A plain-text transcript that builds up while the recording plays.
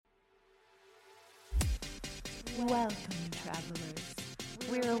Welcome, travelers.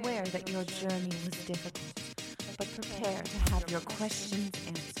 We're aware that your journey was difficult, but prepare to have your questions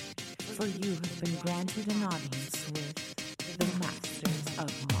answered, for you have been granted an audience with the Masters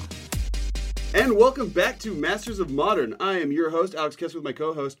of Modern. And welcome back to Masters of Modern. I am your host, Alex Kess, with my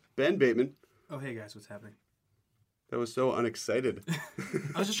co-host, Ben Bateman. Oh, hey guys, what's happening? That was so unexcited.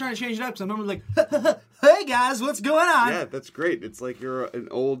 I was just trying to change it up because I'm normally like, hey guys, what's going on? Yeah, that's great. It's like you're an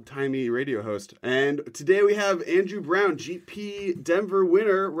old-timey radio host. And today we have Andrew Brown, GP Denver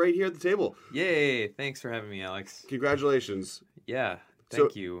winner, right here at the table. Yay! Thanks for having me, Alex. Congratulations. Yeah,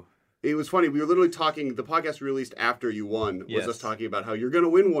 thank you. It was funny. We were literally talking, the podcast we released after you won was Yes. us talking about how you're going to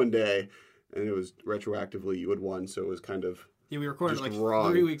win one day. And it was retroactively you had won, so it was kind of... Yeah, we recorded Just like wrong.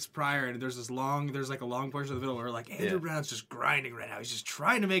 3 weeks prior, and there's like a long portion of the middle where like Andrew Brown's just grinding right now. He's just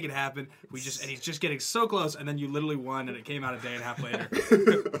trying to make it happen. And he's just getting so close, and then you literally won, and it came out a day and a half later.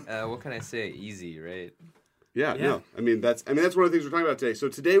 What can I say? Easy, right? Yeah, no. I mean that's one of the things we're talking about today. So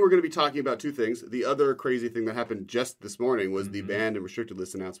today we're going to be talking about two things. The other crazy thing that happened just this morning was the banned and restricted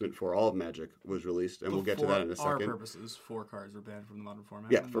list announcement for all of Magic was released, and we'll get to that in a For our second. purposes, 4 cards were banned from the modern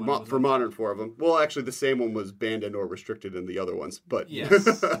format. Yeah, and for one was not. modern 4 of them. Well, actually, the same one was banned and or restricted in the other ones, but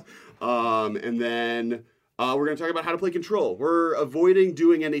Yes. and then we're going to talk about how to play Control. We're avoiding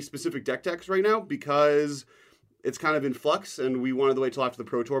doing any specific deck techs right now because it's kind of in flux, and we wanted to wait till after the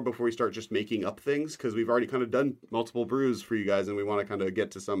Pro Tour before we start just making up things, because we've already kind of done multiple brews for you guys, and we want to kind of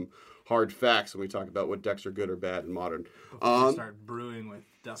get to some hard facts when we talk about what decks are good or bad in Modern. Before we start brewing with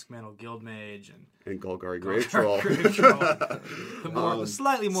Duskmantle Guildmage And Golgari Grave Troll. Grave Troll. The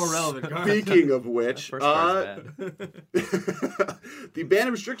slightly more relevant card. Speaking of which, First card's bad. the banned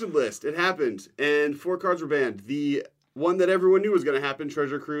and restricted list, it happened, and 4 cards were banned. The one that everyone knew was going to happen,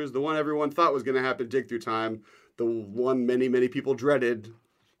 Treasure Cruise. The one everyone thought was going to happen, Dig Through Time. The one many, many people dreaded,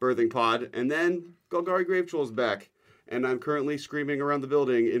 Birthing Pod. And then Golgari Grave Troll's back. And I'm currently screaming around the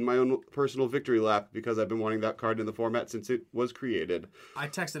building in my own personal victory lap because I've been wanting that card in the format since it was created. I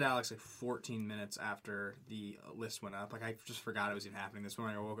texted Alex like 14 minutes after the list went up. Like, I just forgot it was even happening. This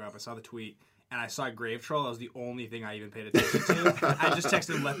morning I woke up, I saw the tweet, and I saw Grave Troll. That was the only thing I even paid attention to. I just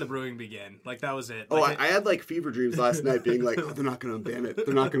texted him, let the brewing begin. Like, that was it. Oh, Like, I had like fever dreams last night being like, oh, they're not going to unban it.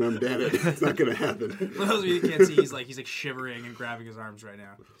 They're not going to unban it. It's not going to happen. For those of you who can't see, he's like shivering and grabbing his arms right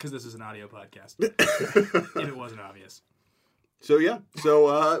now because this is an audio podcast. If it wasn't obvious. So, yeah.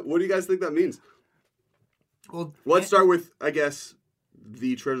 So, what do you guys think that means? Well, Let's start with, I guess,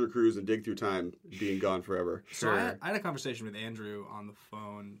 the Treasure Cruise and Dig Through Time being gone forever. So I had a conversation with Andrew on the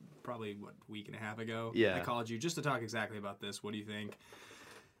phone probably, a week and a half ago? Yeah. I called you just to talk exactly about this. What do you think?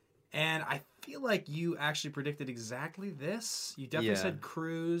 And I feel like you actually predicted exactly this. You definitely said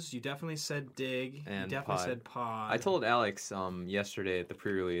cruise. You definitely said dig. And you definitely pod. said pod. I told Alex yesterday at the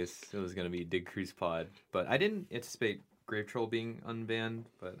pre-release it was going to be Dig Cruise Pod, but I didn't anticipate Grave Troll being unbanned.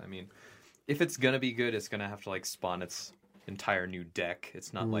 But I mean, if it's going to be good, it's going to have to like spawn its entire new deck.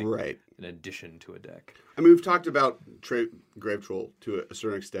 It's not like an addition to a deck. I mean, we've talked about Grave Troll to a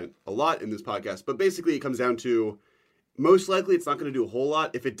certain extent a lot in this podcast, but basically it comes down to most likely it's not going to do a whole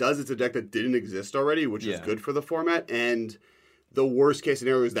lot. If it does, it's a deck that didn't exist already, which is good for the format, and the worst case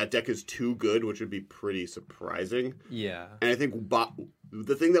scenario is that deck is too good, which would be pretty surprising. Yeah. And I think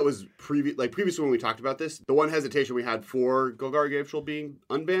the thing that was previously when we talked about this, the one hesitation we had for Golgari Grave Troll being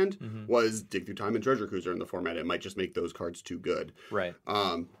unbanned was Dig Through Time and Treasure Cruiser in the format. It might just make those cards too good. Right.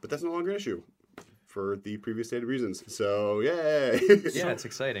 But that's no longer an issue for the previous stated reasons. So, yay! Yeah, it's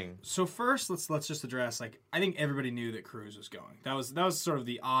exciting. So first, let's just address, like, I think everybody knew that Cruise was going. That was sort of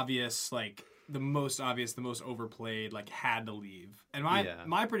the obvious, like, the most obvious, the most overplayed, like, had to leave. And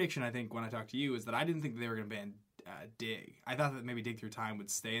my prediction, I think, when I talked to you, is that I didn't think they were going to ban Dig. I thought that maybe Dig Through Time would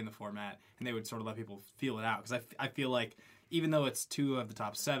stay in the format, and they would sort of let people feel it out. Because I feel like, even though it's 2 of the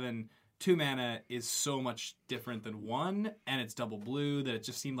top 7, 2 mana is so much different than 1, and it's double blue, that it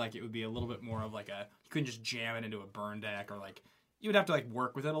just seemed like it would be a little bit more of like you couldn't just jam it into a burn deck, or like you would have to like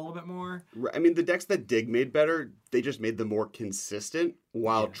work with it a little bit more. I mean, the decks that Dig made better, they just made them more consistent,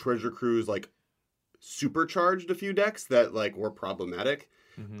 while Treasure Cruise like supercharged a few decks that like were problematic.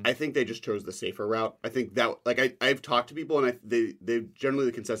 I think they just chose the safer route. I think that, like, I've talked to people, and they generally,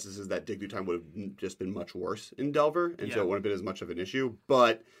 the consensus is that Dig Through Time would have just been much worse in Delver, and so it wouldn't have been as much of an issue.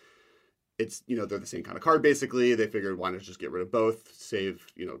 But it's, they're the same kind of card, basically. They figured, why not just get rid of both, save,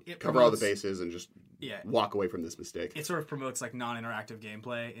 cover all the bases, and just walk away from this mistake. It sort of promotes, like, non-interactive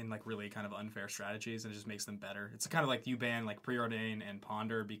gameplay in, like, really kind of unfair strategies, and it just makes them better. It's kind of like you ban, like, Preordain and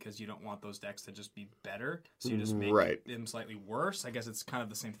Ponder because you don't want those decks to just be better, so you just make them slightly worse. I guess it's kind of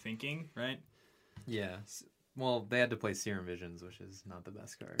the same thinking, right? Yeah. Well, they had to play Serum Visions, which is not the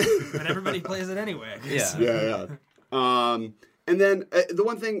best card. But everybody plays it anyway. Yeah. And then the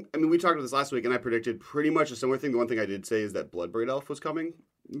one thing, I mean, we talked about this last week, and I predicted pretty much a similar thing. The one thing I did say is that Bloodbraid Elf was coming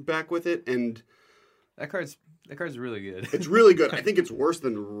back with it, and that card's really good. It's really good. I think it's worse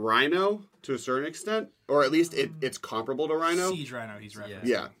than Rhino to a certain extent, or at least it's comparable to Rhino. Siege Rhino, he's referencing.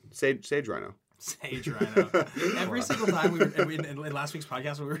 Yeah, Sage Rhino. Sage Rhino. Every single time in last week's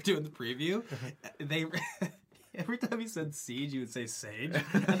podcast when we were doing the preview, every time he said siege, he would say sage.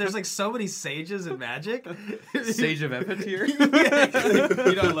 And there's like so many sages in Magic. Sage of Ephetir? Yeah.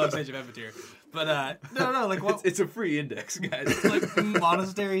 You know I love Sage of Ephetir. But no, like what? It's a free index, guys. Like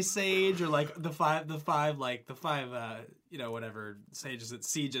Monastery Sage or like the five whatever sages that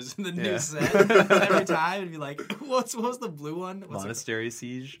sieges in the new set. Every time it'd be like, what was the blue one? Monastery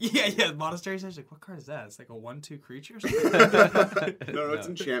Siege? Yeah, Monastery Siege. Like, what card is that? It's like a 1/2 creature? No, it's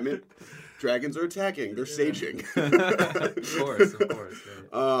enchantment. Dragons are attacking. They're saging. Of course.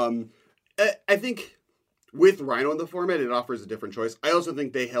 Right. I think with Rhino in the format, it offers a different choice. I also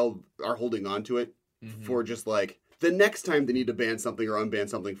think they are holding on to it for just like the next time they need to ban something or unban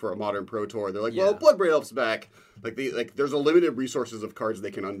something for a Modern Pro Tour. They're like, well, Bloodbraid Elf's back. Like there's a limited resources of cards they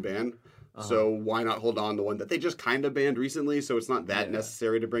can unban. So why not hold on to one that they just kind of banned recently? So it's not that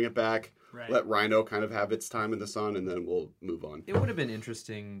necessary to bring it back. Right. Let Rhino kind of have its time in the sun, and then we'll move on. It would have been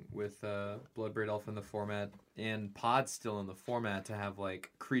interesting with Bloodbraid Elf in the format and Pod still in the format to have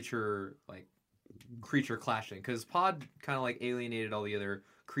like creature clashing, because Pod kind of like alienated all the other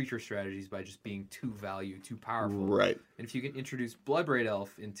creature strategies by just being too powerful. Right. And if you can introduce Bloodbraid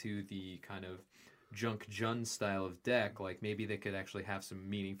Elf into the kind of Junk Jun style of deck, like maybe they could actually have some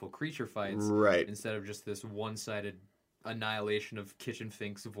meaningful creature fights, right? Instead of just this one-sided annihilation of Kitchen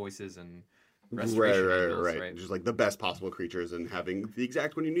Finks voices and restoration angles, right? Just like the best possible creatures and having the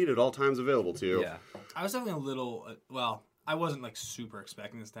exact one you need at all times available to you. Yeah. I was definitely a little, I wasn't like super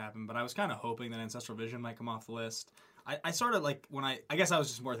expecting this to happen, but I was kind of hoping that Ancestral Vision might come off the list. I sort of like I guess I was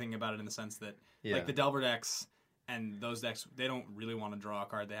just more thinking about it in the sense that like the Delver decks and those decks, they don't really want to draw a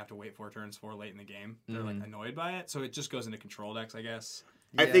card they have to wait 4 turns for late in the game. They're like annoyed by it, so it just goes into control decks, I guess.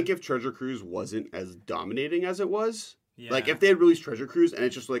 I think if Treasure Cruise wasn't as dominating as it was, yeah. like if they had released Treasure Cruise and it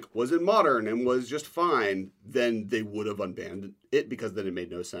just like was in Modern and was just fine, then they would have unbanned it because then it made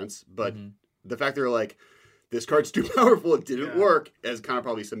no sense. But the fact they were like, this card's too powerful, it didn't work, has kind of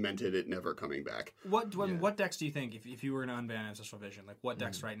probably cemented it never coming back. What decks do you think, if you were going to unban Ancestral Vision, like what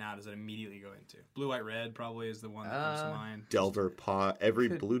decks right now does it immediately go into? Blue, White, Red probably is the one that comes to mind. Delver, Paw, every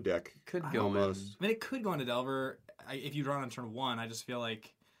blue deck. Could go almost. I mean, it could go into Delver. If you draw it on turn 1, I just feel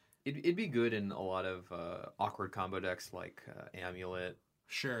like... It'd be good in a lot of awkward combo decks like Amulet.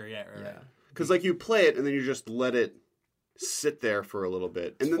 Sure, yeah. Because like you play it and then you just let it sit there for a little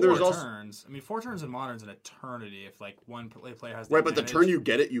bit, and then 4 there's also turns. I mean, 4 turns in Modern's an eternity if like one player has right. But the turn you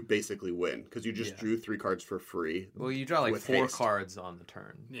get it, you basically win because you just drew 3 cards for free. Well, you draw like 4 haste. cards on the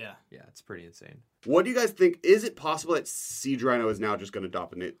turn. Yeah, it's pretty insane. What do you guys think? Is it possible that Siege Rhino is now just going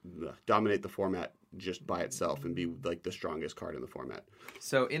to dominate the format just by itself and be like the strongest card in the format?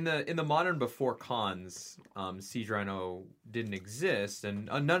 So in the Modern before cons, Siege Rhino didn't exist, and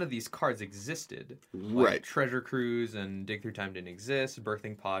none of these cards existed. Right. Like Treasure Cruise and Dig Through Time didn't exist.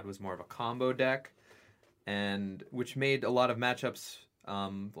 Birthing Pod was more of a combo deck, and which made a lot of matchups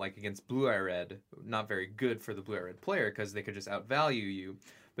like against Blue Eye Red not very good for the Blue Eye Red player because they could just outvalue you.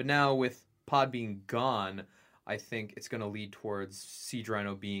 But now with Pod being gone, I think it's going to lead towards Siege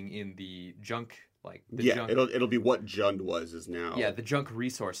Rhino being in the junk. Junk, it'll be what Jund is now. Yeah, the junk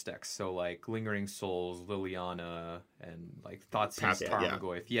resource decks. So like Lingering Souls, Liliana, and like Thoughtseize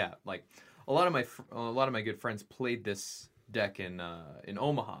Tarmogoyf. Yeah, like a lot of my good friends played this deck in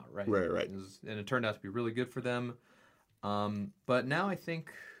Omaha, right? Right. And it turned out to be really good for them. But now I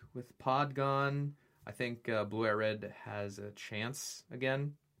think with Pod gone, I think Blue Eye Red has a chance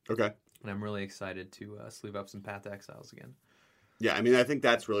again. Okay. And I'm really excited to sleeve up some Path to Exiles again. Yeah, I mean, I think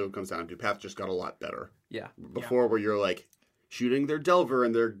that's really what it comes down to. Path just got a lot better. Yeah. Before, where you're like shooting their Delver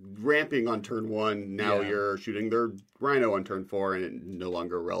and they're ramping on turn 1. Now you're shooting their Rhino on turn 4, and it's no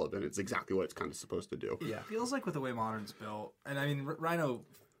longer relevant. It's exactly what it's kind of supposed to do. Yeah. It feels like with the way Modern's built, and I mean, Rhino,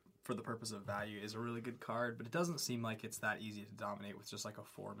 for the purpose of value, is a really good card, but it doesn't seem like it's that easy to dominate with just like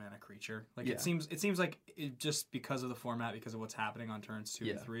a 4-mana creature. Like it seems like it, just because of the format, because of what's happening on turns 2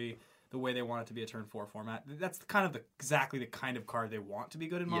 and 3. The way they want it to be a turn 4 format. That's kind of exactly the kind of card they want to be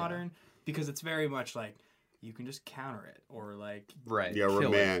good in Modern, because it's very much like you can just counter it or like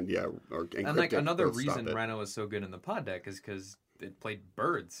remand, or and like another reason Rhino is so good in the Pod deck is because it played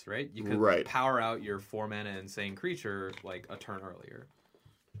birds, right? You could power out your 4-mana insane creature like a turn earlier.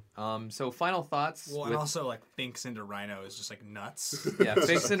 So final thoughts. Well, and also like Finks into Rhino is just like nuts. Yeah,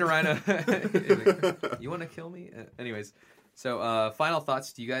 Finks into Rhino. You want to kill me? Anyways, so final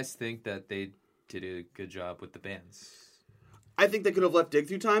thoughts. Do you guys think that they did a good job with the bans? I think they could have left dig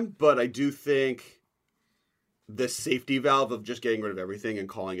through time, but I do think the safety valve of just getting rid of everything and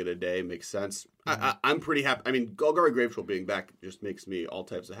calling it a day makes sense. Mm-hmm. I'm pretty happy. I mean, Golgari Gravetroll being back just makes me all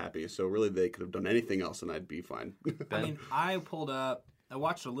types of happy. So really, they could have done anything else, and I'd be fine. I mean, I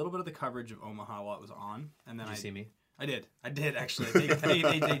watched a little bit of the coverage of Omaha while it was on, and then Did you see me? I did actually.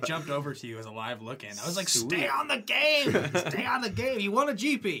 They jumped over to you as a live look-in. I was like, stay on the game! Stay on the game! You won a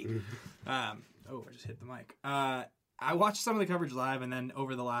GP! I just hit the mic. I watched some of the coverage live, and then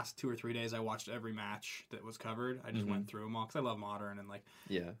over the last 2 or 3 days, I watched every match that was covered. I just went through them all, because I love Modern, and like...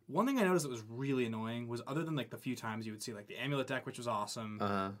 Yeah. One thing I noticed that was really annoying was, other than like the few times you would see like the Amulet deck, which was awesome,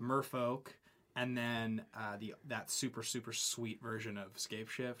 Merfolk, and then that super, super sweet version of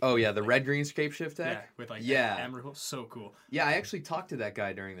Scapeshift. Oh, yeah, the red-green Scapeshift deck? Yeah, with like Emerald. So cool. Yeah, I actually talked to that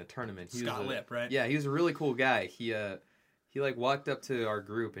guy during the tournament. Scott Lipp, right? Yeah, he was a really cool guy. He like walked up to our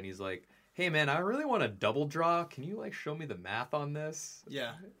group, and he's like, hey, man, I really want to double draw. Can you like show me the math on this?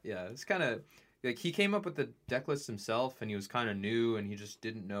 Yeah. Yeah, it's kind of... Like, he came up with the deck list himself, and he was kind of new, and he just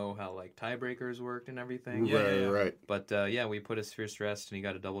didn't know how, like, tiebreakers worked and everything. Right. But, we put his Fierce Rest, and he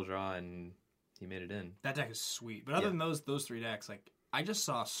got a double draw, and he made it in. That deck is sweet. But other than those 3 decks, like, I just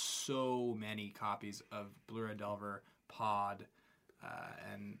saw so many copies of Blue Red Delver, Pod,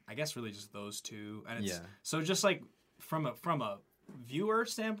 and I guess really just those two. And it's so just, like, from a viewer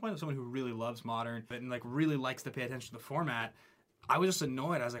standpoint, of someone who really loves Modern, but like really likes to pay attention to the format, I was just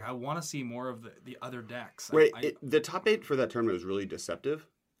annoyed. I was like, I want to see more of the other decks. The top 8 for that tournament was really deceptive.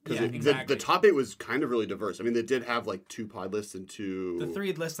 Because exactly. The top 8 was kind of really diverse. I mean, they did have like 2 pod lists and 2... The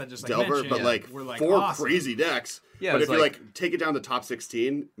 3 lists that just like Delver, mentioned, but like were like 4 awesome. crazy decks. Yeah, but if you like take it down to top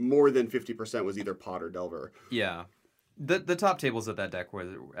 16, more than 50% was either pod or Delver. Yeah. The top tables at that deck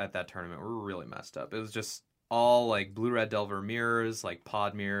at that tournament were really messed up. It was just all like Blue Red Delver mirrors, like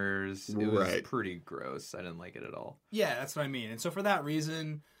pod mirrors. It was pretty gross. I didn't like it at all. Yeah, that's what I mean. And so for that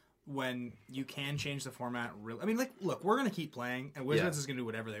reason, when you can change the format, really, I mean, like, look, we're gonna keep playing, and Wizards is gonna do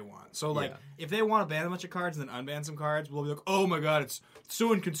whatever they want. So like, if they want to ban a bunch of cards and then unban some cards, we'll be like, oh my god, it's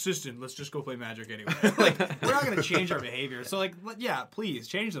so inconsistent. Let's just go play Magic anyway. Like, we're not gonna change our behavior. So like, yeah, please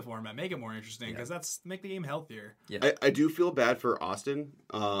change the format, make it more interesting, because make the game healthier. Yeah. I do feel bad for Austin,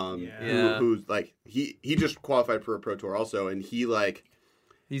 who's like he just qualified for a Pro Tour also, and he's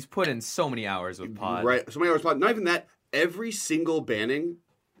put in so many hours with pod. Right, so many hours pod. Not even that. Every single banning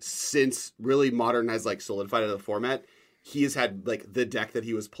since really Modern has like solidified the format, he has had like the deck that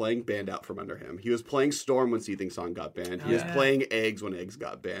he was playing banned out from under him. He was playing Storm when Seething Song got banned. He was playing Eggs when Eggs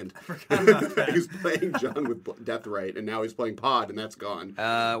got banned. I forgot about that. He was playing Jung with Deathrite, and now he's playing Pod, and that's gone.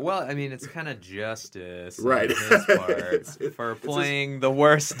 Well, I mean, it's kind of justice right. on his part for playing the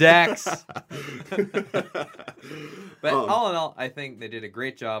worst decks. But all in all, I think they did a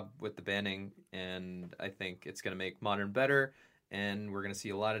great job with the banning, and I think it's going to make Modern better. And we're going to see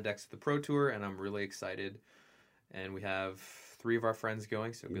a lot of decks at the Pro Tour, and I'm really excited. And we have 3 of our friends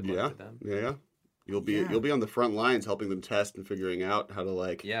going, so good luck to them. Yeah. You'll be on the front lines helping them test and figuring out how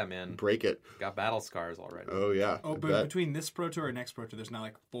to break it. Got battle scars already. Oh yeah. But between this Pro Tour and next Pro Tour, there's now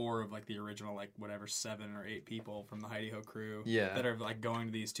like 4 of like the original 7 or 8 people from the Heidi Ho crew that are like going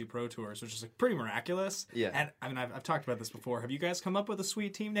to these 2 Pro Tours, which is like pretty miraculous. Yeah. And I mean, I've talked about this before. Have you guys come up with a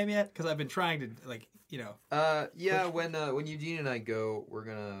sweet team name yet? Because I've been trying to when Eugene and I go, we're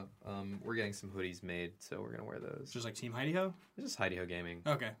getting some hoodies made, so we're gonna wear those. Just like Team Heidi Ho? It's just Heidi Ho Gaming.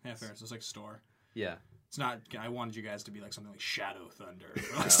 Okay, yeah, fair. So it's like store. Yeah. It's not. I wanted you guys to be like something like Shadow Thunder,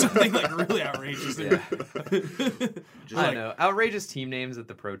 or like something like really outrageous. Yeah. I don't know. Outrageous team names at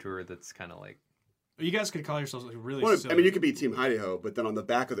the Pro Tour. That's kind of like. You guys could call yourselves like really. Well, silly. I mean, you could be Team Heidi Ho, but then on the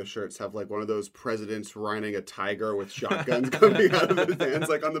back of the shirts have like one of those presidents riding a tiger with shotguns coming out of his hands,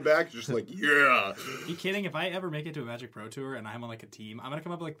 like on the back, just like yeah. You kidding? If I ever make it to a Magic Pro Tour and I'm on like a team, I'm gonna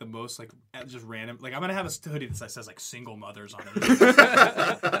come up with like the most like just random. Like I'm gonna have a hoodie that says like single mothers on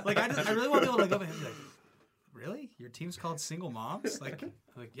it. Like I really want to be able to like, go up and be like, really? Your team's called Single Moms? Like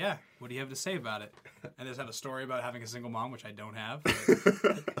yeah. What do you have to say about it? And just have a story about having a single mom, which I don't have.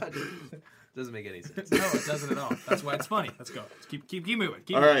 Doesn't make any sense. No, it doesn't at all. That's why it's funny. Let's go. Let's keep moving.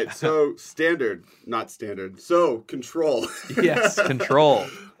 All right, so not standard. So control. Yes, control.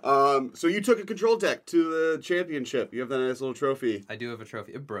 So you took a control deck to the championship. You have that nice little trophy. I do have a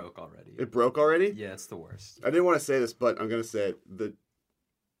trophy. It broke already. It broke already? Yeah, it's the worst. I didn't want to say this, but I'm going to say it.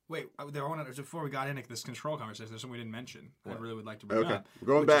 Wait, before we got into this control conversation, there's something we didn't mention. I really would like to bring up. We're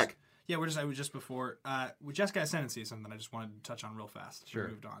going back. Yeah, I was just before. With Jeskai Ascendancy is something I just wanted to touch on real fast. Sure.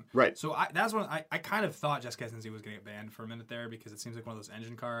 We moved on. Right. So that's when I kind of thought Jeskai Ascendancy was going to get banned for a minute there because it seems like one of those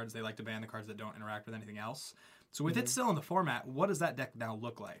engine cards. They like to ban the cards that don't interact with anything else. So with it still in the format, what does that deck now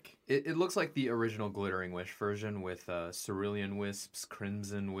look like? It looks like the original Glittering Wish version with Cerulean Wisps,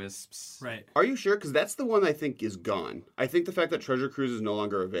 Crimson Wisps. Right. Are you sure? Because that's the one I think is gone. I think the fact that Treasure Cruise is no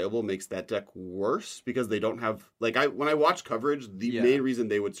longer available makes that deck worse because they don't have when I watch coverage, the main reason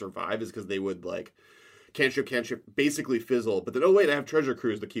they would survive is because they would cantrip, basically fizzle, but then I have Treasure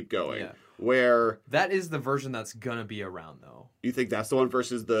Cruise to keep going. Yeah. Where that is the version that's gonna be around though. You think that's the one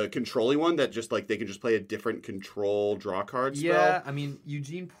versus the controlling one that just they can just play a different control draw card spell? Yeah, I mean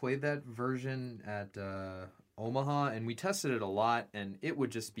Eugene played that version at Omaha, and we tested it a lot, and it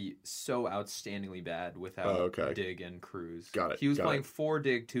would just be so outstandingly bad without Dig and Cruise. Got it. He was playing 4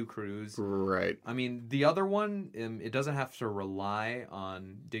 Dig, 2 Cruise. Right. I mean, the other one, it doesn't have to rely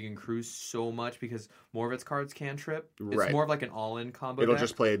on Dig and Cruise so much because more of its cards cantrip. It's more of like an all-in combo It'll deck.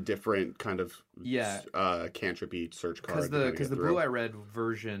 just play a different kind of cantrip-y search card. Because the Blue-Eye-Red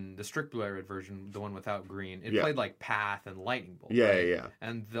version, the strict Blue-Eye-Red version, the one without green, it played like Path and Lightning Bolt. Yeah, right? yeah.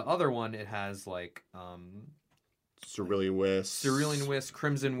 And the other one, it has Cerulean Wisp,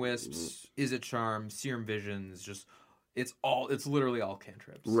 Crimson Wisps, Is It Charm, Serum Visions, it's literally all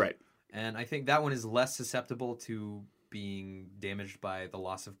cantrips. Right. And I think that one is less susceptible to being damaged by the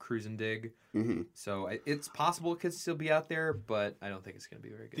loss of Cruise and Dig. Mm-hmm. So it's possible it could still be out there, but I don't think it's going to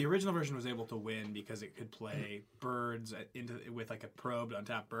be very good. The original version was able to win because it could play birds with a probe to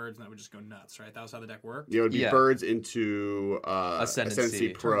untap birds, and that would just go nuts, right? That was how the deck worked? Yeah, it would be birds into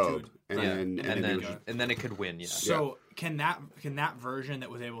Ascendancy probe, and then it could win, yeah. So can that version that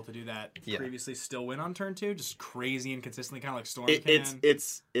was able to do that previously still win on turn 2? Just crazy and consistently, kind of like Storm can?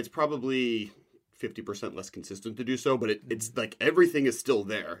 It's probably 50% less consistent to do so, but it's everything is still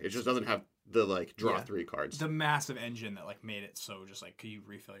there. It just doesn't have the draw 3 cards. The massive engine that made it so just could you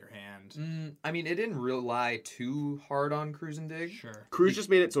refill your hand? I mean, it didn't rely too hard on Cruise and Dig. Sure. Cruise just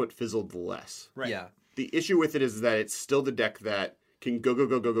made it so it fizzled less. Right. Yeah. The issue with it is that it's still the deck that can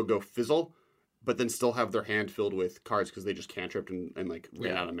go fizzle, but then still have their hand filled with cards because they just cantripped and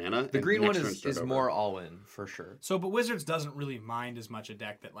ran out of mana. The green one is more all in for sure. So, but Wizards doesn't really mind as much a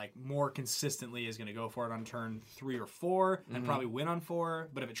deck that more consistently is going to go for it on turn 3 or 4 and probably win on 4.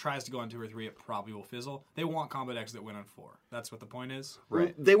 But if it tries to go on 2 or 3, it probably will fizzle. They want combo decks that win on 4. That's what the point is.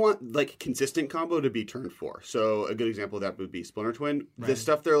 Right. They want consistent combo to be turn 4. So a good example of that would be Splinter Twin. Right. The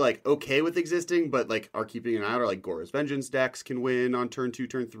stuff they're okay with existing, but are keeping an eye out are Gora's Vengeance decks can win on turn 2,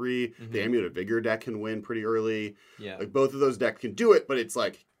 turn 3. Mm-hmm. The Amulet of Vigor deck can win pretty early. Yeah. Both of those decks can do it, but it's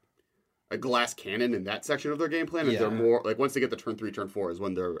a glass cannon in that section of their game plan. And they're more once they get the turn 3, turn 4 is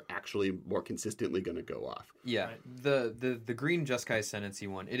when they're actually more consistently going to go off. Yeah. Right. The green Jeskai Ascendancy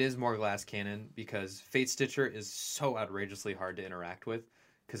one, it is more glass cannon because Fate Stitcher is so outrageously hard to interact with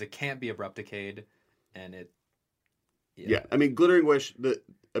because it can't be Abrupt Decayed and it. Yeah. I mean, Glittering Wish, the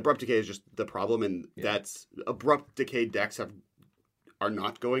Abrupt Decay is just the problem, and that's Abrupt Decay decks are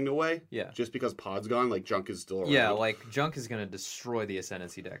not going away. Yeah. Just because Pod's gone, Junk is still around. Yeah, Junk is going to destroy the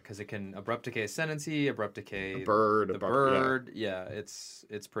Ascendancy deck because it can Abrupt Decay Ascendancy, Abrupt Decay a bird. Yeah, it's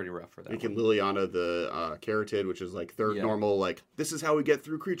pretty rough for that. You can Liliana the Carotid, which is third normal. This is how we get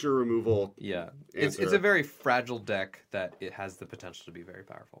through creature removal. Yeah, it's a very fragile deck that it has the potential to be very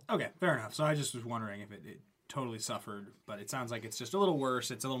powerful. Okay, fair enough. So I just was wondering if it totally suffered, but it sounds like it's just a little worse.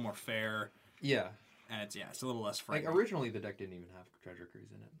 It's a little more fair. Yeah. And it's a little less frightening. Originally, the deck didn't even have Treasure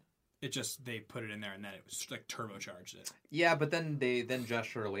Cruise in it. It just, they put it in there and then it was turbocharged it. Yeah, but then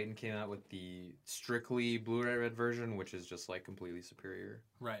Joshua Layton came out with the strictly Blue-Eye-Red version, which is just completely superior.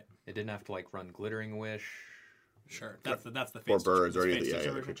 Right. It didn't have to run Glittering Wish. Sure. That's the Fate or birds Stitcher, or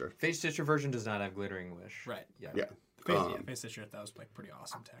anything. Creature. Fate Stitcher version does not have Glittering Wish. Right. Yeah. Fate Stitcher, that was pretty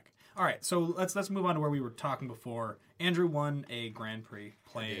awesome tech. All right, so let's move on to where we were talking before. Andrew won a Grand Prix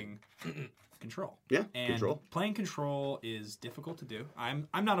playing Control. Yeah, and Control. Playing Control is difficult to do. I'm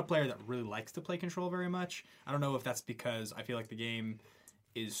not a player that really likes to play Control very much. I don't know if that's because I feel like the game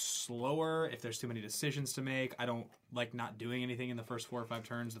is slower, if there's too many decisions to make. I don't like not doing anything in the first 4 or 5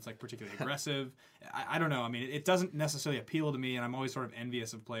 turns that's particularly aggressive. I don't know. I mean, it doesn't necessarily appeal to me, and I'm always sort of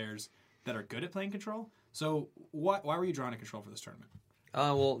envious of players that are good at playing Control. So why were you drawn to Control for this tournament?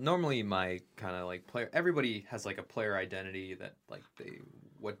 Well, normally my kind of player, everybody has a player identity that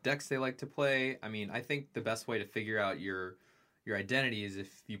what decks they like to play. I mean, I think the best way to figure out your identity is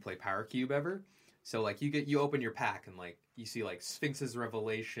if you play Power Cube ever. So you open your pack and you see Sphinx's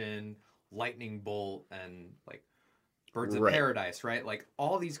Revelation, Lightning Bolt, and Birds of Paradise, right? Like,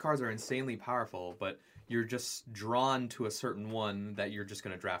 all these cards are insanely powerful, but you're just drawn to a certain one that you're just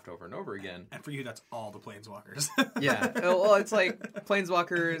going to draft over and over again. And for you, that's all the Planeswalkers. Yeah. Well, it's like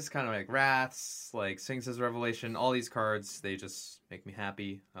Planeswalkers, kind of like Wraths, like Sphinx's Revelation. All these cards, they just make me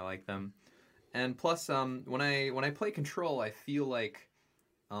happy. I like them. And plus, when I play Control, I feel like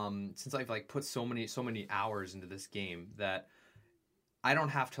since I've like put so many hours into this game that I don't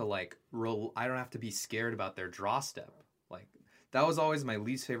have to I don't have to be scared about their draw step. Like, that was always my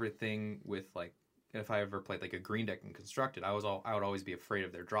least favorite thing with, like, if I ever played like a green deck and Constructed, I would always be afraid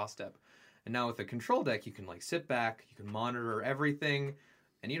of their draw step. And now with a Control deck, you can like sit back, you can monitor everything,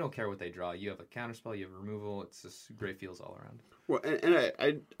 and you don't care what they draw. You have a counterspell, you have removal. It's just great feels all around. Well, and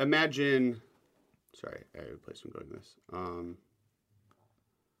I imagine. Sorry, I had a place I'm going with this.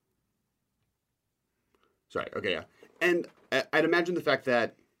 Sorry. Okay, yeah, and I'd imagine the fact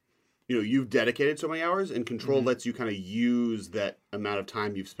that you've dedicated so many hours, and Control lets you kind of use that amount of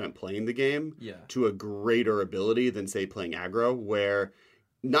time you've spent playing the game to a greater ability than, say, playing aggro, where,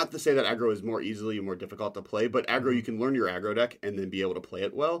 not to say that aggro is more difficult to play, but aggro, you can learn your aggro deck and then be able to play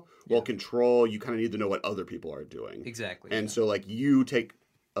it well, while Control, you kind of need to know what other people are doing. Exactly. And so, like, you take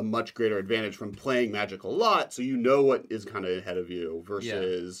a much greater advantage from playing Magic a lot, so you know what is kind of ahead of you,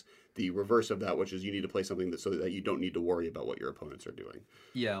 versus the reverse of that, which is you need to play something so that you don't need to worry about what your opponents are doing.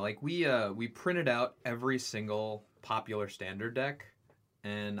 Yeah, like we printed out every single popular standard deck,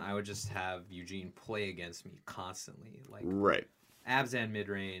 and I would just have Eugene play against me constantly. Like Abzan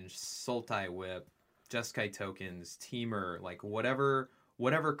midrange, Sultai Whip, Jeskai tokens, Teamer, like whatever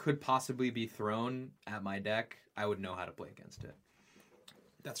could possibly be thrown at my deck, I would know how to play against it.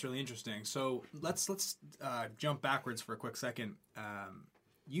 That's really interesting. So let's jump backwards for a quick second.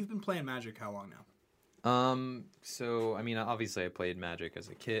 You've been playing Magic how long now? So I mean, obviously I played Magic as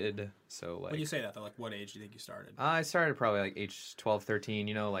a kid. So like, when you say that, though, like, what age do you think you started? I started probably like age 12,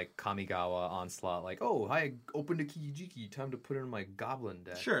 13. Like Kamigawa, Onslaught. Like, oh, I opened a Kijiki. Time to put in my Goblin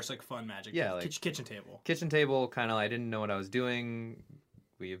deck. Sure, it's like fun Magic. Yeah, like kitchen table. Kitchen table. Kind of. I didn't know what I was doing.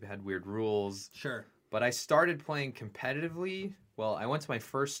 We had weird rules. Sure. But I started playing competitively. Well, I went to my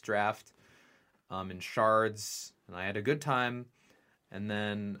first draft in Shards, and I had a good time. And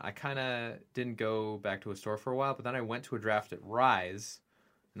then I kind of didn't go back to a store for a while, but then I went to a draft at Rise,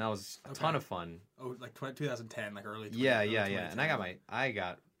 and that was a ton of fun. Oh, like 2010, like early 2010. Yeah. And I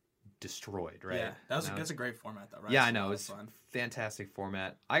got destroyed, right? Yeah, that's a great format, though, right? Yeah, I know. It was fun. Fantastic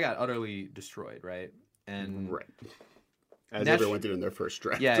format. I got utterly destroyed, right? And as everyone did in their first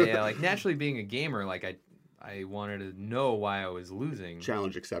draft. Yeah. Like, naturally being a gamer, like I wanted to know why I was losing.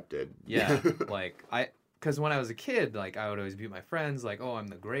 Challenge accepted. Yeah, like because when I was a kid, like, I would always beat my friends, like, oh, I'm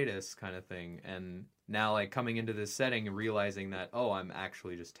the greatest kind of thing. And now, like, coming into this setting and realizing that, oh, I'm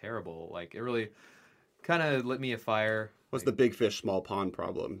actually just terrible. Like, it really kind of lit me afire. What's the big fish, small pond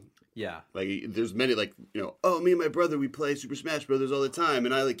problem? Yeah. Like, there's many, like, oh, me and my brother, we play Super Smash Brothers all the time,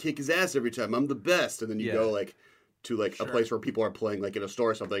 and I, like, kick his ass every time. I'm the best. And then you go, like, to, like, a place where people are playing, like, in a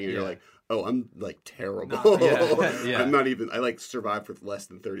store or something, and you're like, oh, I'm, like, terrible. I'm not even, I, like, survived for less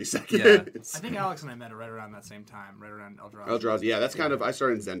than 30 seconds. I think Alex and I met right around that same time, right around Eldrazi. Eldrazi, yeah, that's kind of, I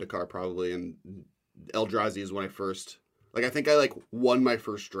started in Zendikar probably, and Eldrazi is when I first, like, I think I, like, won my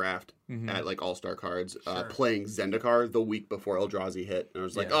first draft at, like, All-Star Cards, playing Zendikar the week before Eldrazi hit, and I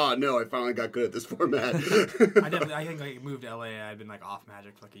was like, oh, no, I finally got good at this format. I think I moved to LA, I'd been, like, off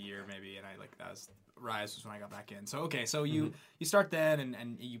Magic for, like, a year maybe, and Rise was when I got back in. So okay, so you start then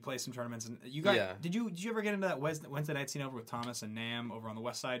and you play some tournaments, and you got did you ever get into that Wednesday night scene over with Thomas and Nam over on the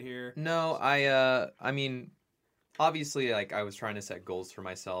west side here? No, I mean, obviously, like, I was trying to set goals for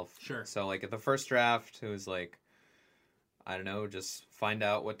myself. Sure. So like at the first draft, it was like, I don't know, just find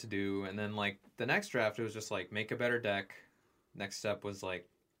out what to do, and then like the next draft, it was just like make a better deck. Next step was like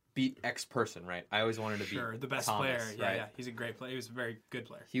beat X person, right? I always wanted to beat the best Thomas, player. right? Yeah, he's a great player. He was a very good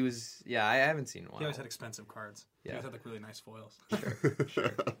player. He was, I haven't seen one. He always had expensive cards. Yeah. He always had like really nice foils.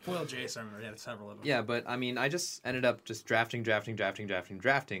 Sure. Foil Jace, I remember he had several of them. Yeah, but I mean, I just ended up just drafting.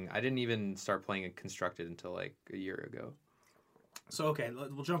 I didn't even start playing it Constructed until like a year ago. So okay,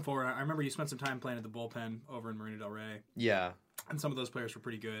 we'll jump forward. I remember you spent some time playing at the bullpen over in Marina Del Rey. Yeah. And some of those players were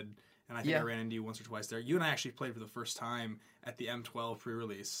pretty good. And I think I ran into you once or twice there. You and I actually played for the first time at the M12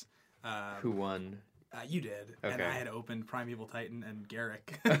 pre-release. Who won? You did. Okay. And I had opened Primeval Titan and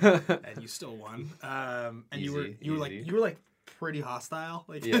Garrick. And you still won. And Easy, you were like pretty hostile.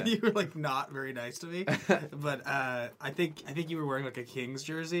 Like you were like not very nice to me. But I think you were wearing like a Kings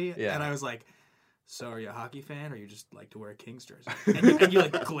jersey. Yeah. And I was like, so are you a hockey fan or you just like to wear a Kings jersey? And you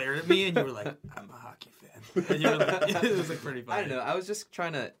like glared at me and you were like, I'm a hockey fan. And you were like, it was like pretty funny. I don't know. I was just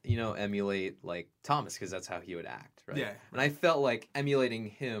trying to, emulate like Thomas because that's how he would act, right? Yeah. And I felt like emulating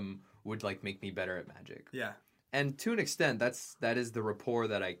him would like make me better at Magic. Yeah. And to an extent, that is the rapport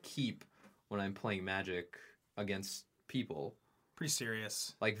that I keep when I'm playing Magic against people. Pretty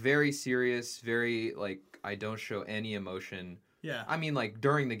serious. Like very serious, very like I don't show any emotion. Yeah. I mean, like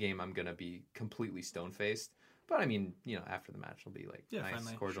during the game, I'm gonna be completely stone faced, but I mean, after the match, it'll be like nice,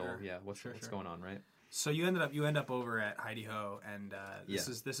 friendly, cordial. sure. Yeah, what's going on, right? So you end up over at Heidi Ho, and this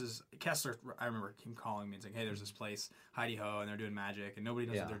is Kessler. I remember him calling me and saying, "Hey, there's this place, Heidi Ho, and they're doing Magic, and nobody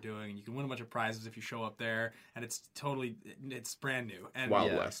knows what they're doing, and you can win a bunch of prizes if you show up there, and it's brand new and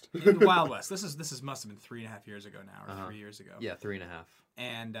Wild West, Wild West. This must have been 3.5 years ago now, or 3 years ago. Yeah, 3.5.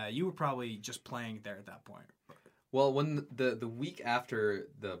 And you were probably just playing there at that point. Well, when the week after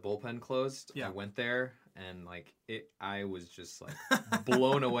the bullpen closed, Yeah. I went there and like I was just like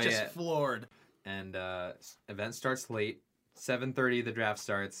blown away, just floored. And event starts late, 7:30. The draft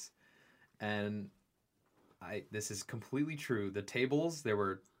starts, and this is completely true. The tables there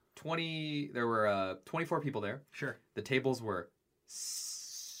were 24 people there. Sure. The tables were.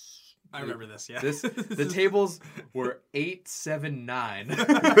 I remember this. Yeah. The tables were 8, 7, 9. That's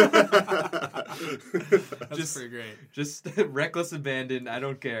pretty great. Just reckless abandon. I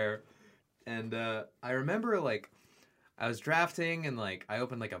don't care. And I remember like I was drafting and like I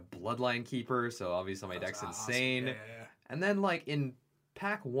opened like a Bloodline Keeper, so obviously my deck's insane. Yeah. And then like in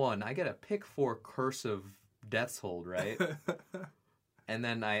pack 1, I get a pick 4 Curse of Death's Hold, right? And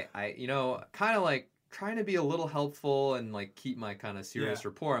then I kind of like trying to be a little helpful and like keep my kind of serious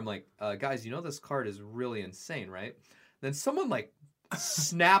rapport. I'm like, guys, this card is really insane, right? Then someone like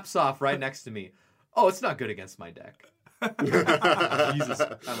snaps off right next to me. Oh, it's not good against my deck. Jesus,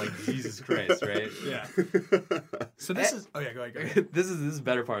 I'm like, Jesus Christ, right? Yeah. So this is. Oh yeah, go ahead. This is the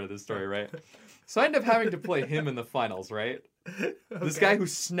better part of the story, right? So I end up having to play him in the finals, right? Okay. This guy who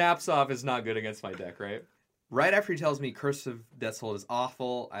snaps off is not good against my deck, right? Right after he tells me Curse of Death's Hold is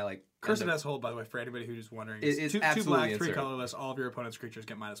awful, I like Curse of Death's Hold, by the way, for anybody who's just wondering, it's two absolutely black, 3 insert. colorless. All of your opponent's creatures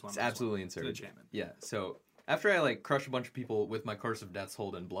get -1. It's absolutely insert. Enchantment. Yeah. So after I like crush a bunch of people with my Curse of Death's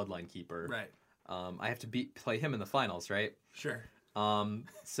Hold and Bloodline Keeper, right? I have to play him in the finals, right? Sure.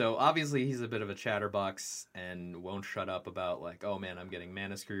 So obviously he's a bit of a chatterbox and won't shut up about like, oh man, I'm getting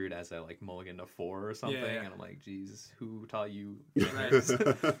mana screwed as I like mulligan to 4 or something, and I'm like, geez, who taught you?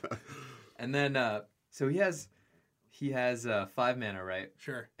 And then so he has 5 mana, right?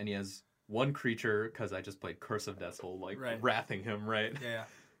 Sure. And he has 1 creature because I just played Curse of Death's Hold, like wrathing him, right? Yeah.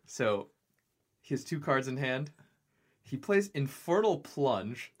 So he has 2 cards in hand. He plays Infernal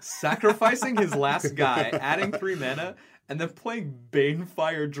Plunge, sacrificing his last guy, adding 3 mana, and then playing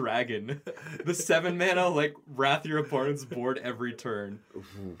Banefire Dragon. The 7 mana, like, wrath your opponent's board every turn.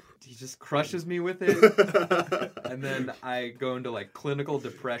 He just crushes me with it. And then I go into, like, clinical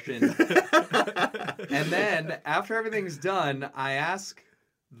depression. And then, after everything's done, I ask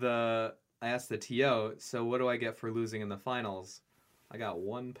the TO, so what do I get for losing in the finals? I got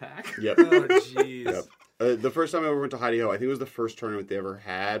 1 pack. Yep. Oh, jeez. Yep. The first time I ever went to Heidi Ho, I think it was the first tournament they ever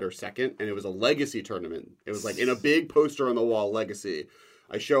had, or second, and it was a Legacy tournament. It was like in a big poster on the wall, Legacy.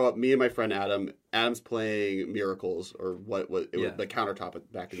 I show up, me and my friend Adam. Adam's playing Miracles, or what was the countertop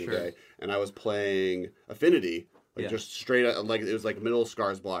back in the day, and I was playing Affinity, just straight up, like it was like middle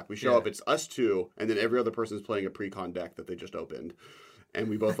Scars block. We show up, it's us 2, and then every other person's playing a pre-con deck that they just opened. And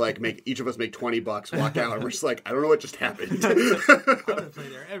we both like each of us make $20, walk out, and we're just like, I don't know what just happened. I'm gonna play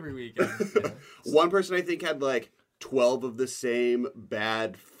there every weekend. One person I think had like 12 of the same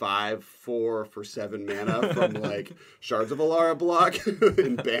bad 5/4 for 7 mana from like Shards of Alara block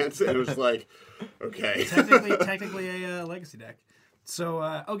and Bance, and it was like, okay, technically a legacy deck. So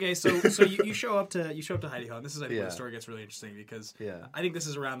okay, so you show up to Heidi Ho, and this is I think where the story gets really interesting because I think this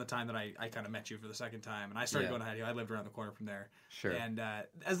is around the time that I kind of met you for the second time, and I started going to Heidi Ho. I lived around the corner from there. Sure. And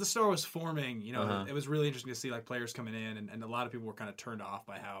as the store was forming, it was really interesting to see like players coming in, and a lot of people were kind of turned off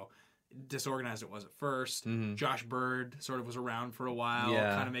by how disorganized it was at first. Mm-hmm. Josh Bird sort of was around for a while,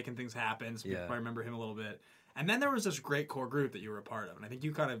 kind of making things happen. So people probably remember him a little bit. And then there was this great core group that you were a part of, and I think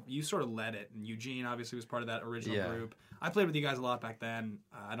you sort of led it. And Eugene obviously was part of that original group. I played with you guys a lot back then.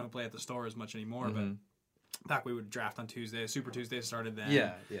 I don't play at the store as much anymore, but back we would draft on Tuesday. Super Tuesday started then.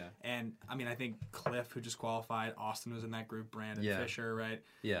 Yeah. And I mean, I think Cliff, who just qualified, Austin was in that group, Brandon Fisher, right?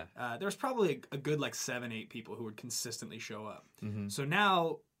 Yeah. There was probably a good like 7-8 people who would consistently show up. Mm-hmm. So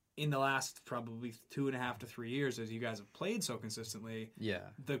now, in the last probably 2.5 to 3 years, as you guys have played so consistently,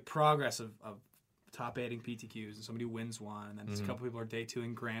 the progress of top 8 PTQs, and somebody wins one, and then a couple people are day 2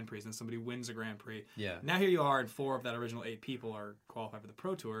 in Grand Prix, and then somebody wins a Grand Prix. Yeah. Now here you are, and 4 of that original 8 people are qualified for the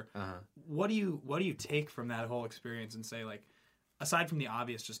Pro Tour. What do you take from that whole experience and say, like, aside from the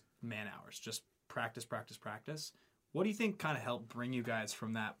obvious, just man hours, just practice, what do you think kind of helped bring you guys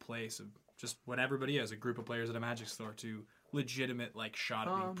from that place of just what everybody is, a group of players at a Magic store, to legitimate, like, shot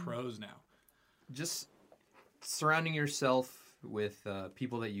at being pros now? Just surrounding yourself with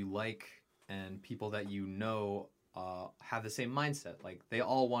people that you like and people that you know have the same mindset. Like, they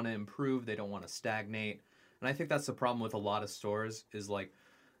all want to improve. They don't want to stagnate. And I think that's the problem with a lot of stores is, like,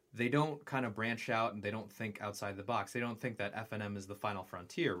 they don't kind of branch out and they don't think outside the box. They don't think that FNM is the final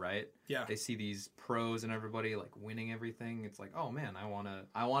frontier, right? Yeah. They see these pros and everybody, like, winning everything. It's like, oh, man, I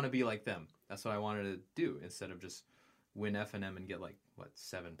want to be like them. That's what I wanted to do instead of just win FNM and get, like,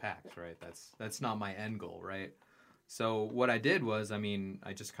 7 packs, right? That's not my end goal, right? So what I did was, I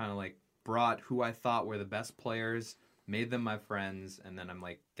just kind of, like, brought who I thought were the best players, made them my friends, and then I'm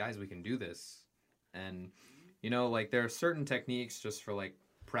like, guys, we can do this. And, like, there are certain techniques just for, like,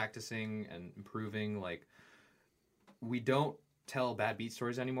 practicing and improving. Like, we don't tell bad beat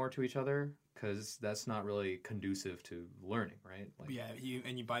stories anymore to each other because that's not really conducive to learning, right? Like, yeah,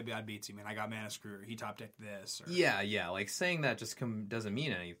 you buy bad beats. You mean I got Mana Screw, he top decked this. Or... Yeah. Like, saying that just doesn't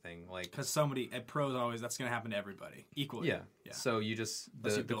mean anything. Like, because somebody at pros always, that's going to happen to everybody equally. Yeah. So you just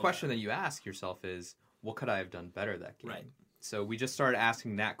the question that you ask yourself is, what could I have done better that game? Right. So we just started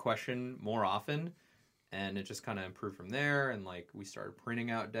asking that question more often, and it just kind of improved from there. And, like, we started printing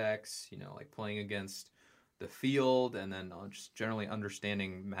out decks, like playing against the field, and then just generally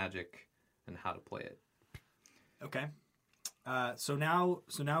understanding Magic and how to play it. Okay. So now,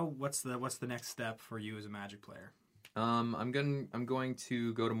 what's the next step for you as a Magic player? I'm going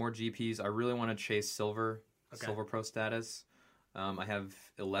to go to more GPs. I really want to chase silver pro status. I have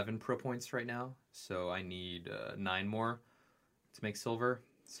 11 pro points right now, so I need 9 more to make silver.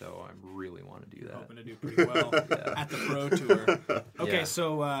 So I really want to do that. Hoping to do pretty well at the Pro Tour. Okay, Yeah.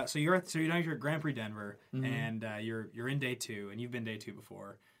 so you're at Grand Prix Denver, and you're in day 2, and you've been day 2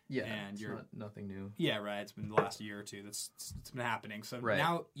 before. Yeah, and it's nothing new. Yeah, right. It's been the last year or two it's been happening. So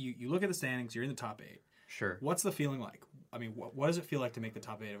now you look at the standings. You're in the top 8. Sure. What's the feeling like? What does it feel like to make the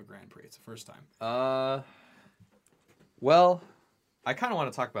top 8 of a Grand Prix? It's the first time. Well, I kind of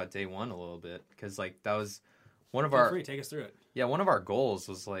want to talk about day 1 a little bit because, like, that was one of our. Take us through it. Yeah, one of our goals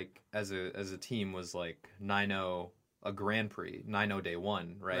was, like, as a team was, like, 9-0 a Grand Prix, 9-0 day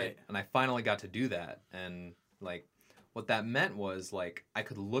 1, right? And I finally got to do that, and, like, what that meant was, like, I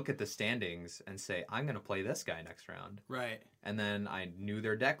could look at the standings and say, I'm going to play this guy next round. Right. And then I knew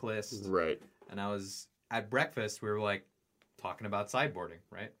their deck list. Right. And I was at breakfast, we were, like, talking about sideboarding,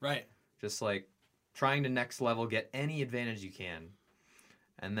 right? Right. Just, like, trying to next level, get any advantage you can.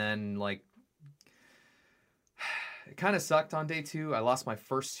 And then, like, it kind of sucked on day 2. I lost my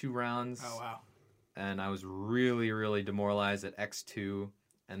first 2 rounds. Oh, wow. And I was really, really demoralized at X2.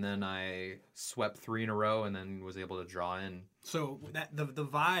 And then I swept 3 in a row and then was able to draw in. So the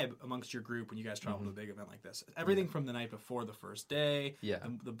vibe amongst your group when you guys travel to a big event like this, everything from the night before the first day,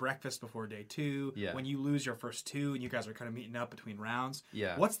 the breakfast before day 2, when you lose your first 2 and you guys are kind of meeting up between rounds,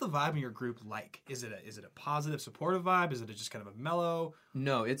 what's the vibe in your group like? Is it a positive, supportive vibe? Is it just kind of a mellow?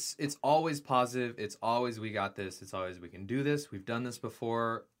 No, it's always positive. It's always, we got this. It's always, we can do this. We've done this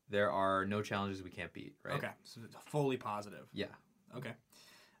before. There are no challenges we can't beat, right? Okay, so it's fully positive. Yeah. Okay.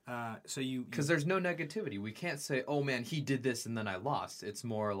 So you because there's no negativity. We can't say, "Oh man, he did this and then I lost." It's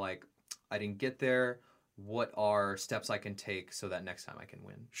more like, I didn't get there. What are steps I can take so that next time I can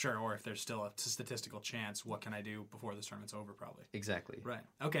win? Sure. Or if there's still a statistical chance, what can I do before this tournament's over? Probably. Exactly. Right.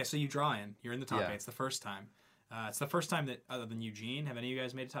 Okay. So you draw in. You're in the top 8. It's the first time. It's the first time that, other than Eugene, have any of you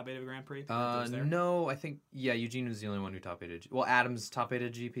guys made a top 8 of a Grand Prix? No. I think Eugene was the only one who top 8'd. Well, Adam's top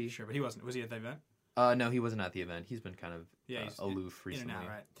 8'd GP. Sure, but he wasn't. Was he at the event? No, he wasn't at the event. He's been kind of aloof recently. In and out,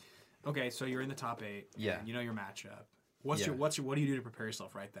 right. Okay, so you're in the top 8. Yeah. And you know your matchup. What do you do to prepare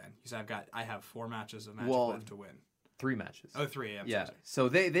yourself right then? You said I have 4 matches of Magic left to win. 3 matches. Oh, 3. Yeah. So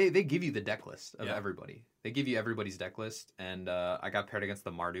they give you the deck list of everybody. They give you everybody's deck list, and I got paired against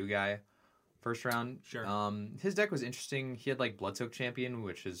the Mardu guy first round. Sure. His deck was interesting. He had, like, Bloodsoak Champion,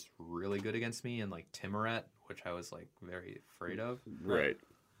 which is really good against me, and, like, Timoret, which I was, like, very afraid of. Right.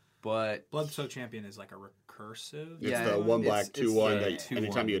 But Bloodsoak Champion is like a recursive. It's the 1 black 2/1 that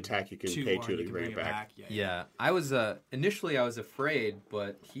anytime you attack, you can pay 2 to bring it back. Yeah. I was initially I was afraid,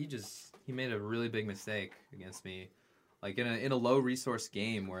 but he made a really big mistake against me. Like, in a low resource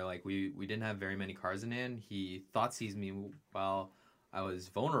game where, like, we didn't have very many cards in hand, he thought seized me while I was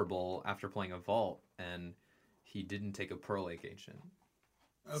vulnerable after playing a vault, and he didn't take a Pearl Lake Ancient.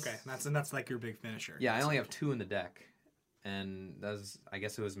 Okay, that's like your big finisher. Yeah, I only have 2 in the deck, and I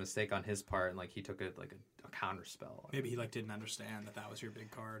guess it was a mistake on his part, and like he took it like a counter spell. Maybe he like didn't understand that was your big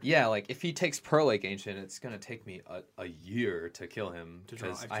card. Yeah, like if he takes Pearl Lake Ancient, it's gonna take me a year to kill him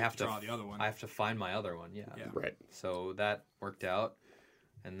because I have to draw the other one. I have to find my other one. Yeah. Right. So that worked out,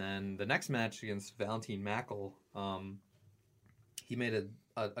 and then the next match against Valentin Mackel, he made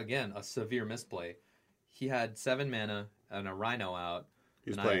a severe misplay. He had 7 mana and a Rhino out. He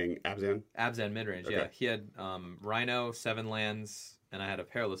was playing Abzan? Abzan midrange, Okay. yeah. He had Rhino, 7 lands, and I had a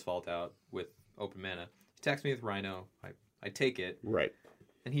Perilous Vault out with open mana. He attacks me with Rhino. I take it. Right.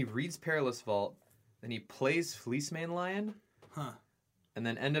 And he reads Perilous Vault. Then he plays Fleecemane Lion. Huh. And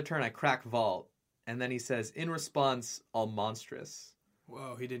then end of turn, I crack Vault. And then he says, in response, all monstrous.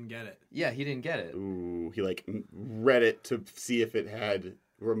 Whoa, he didn't get it. Yeah, he didn't get it. Ooh, he like read it to see if it had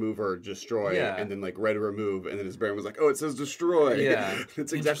remove or destroy, Yeah. and then like read remove, and then his brain was like, oh, it says destroy. Yeah.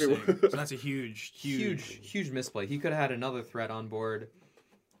 That's exactly Interesting. what. So that's a huge Misplay. He could have had another threat on board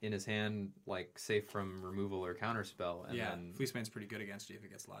in his hand, like safe from removal or counterspell. And then, Fleecemane's pretty good against you if it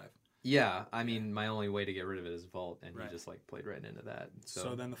gets live. yeah, I mean, my only way to get rid of it is Vault, and Right. he just like played right into that.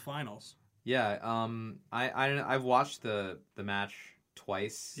 So then the finals. Yeah, I've watched the match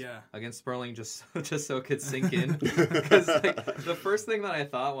twice. Yeah. Against Sperling just so it could sink in, because like, the first thing that I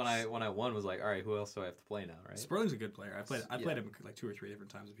thought when I won was like, all right, who else do I have to play now, right? Sperling's a good player. I played him like 2 or 3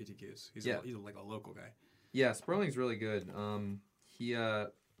 different times at PTQs. He's like a local guy. Yeah, Sperling's really good. He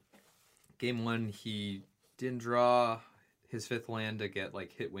game 1 he didn't draw his 5th land to get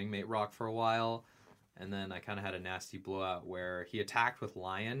like hit Wingmate Rock for a while. And then I kind of had a nasty blowout where he attacked with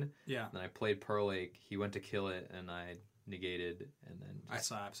Lion. Yeah. Then I played Pearl Lake. He went to kill it, and I negated. And then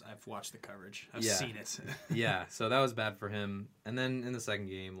I've watched the coverage. I've Yeah. seen it. yeah, so that was bad for him. And then in the second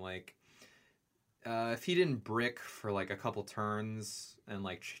game, like, if he didn't brick for like a couple turns and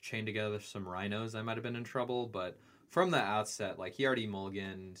like chain together some rhinos, I might have been in trouble. But from the outset, like he already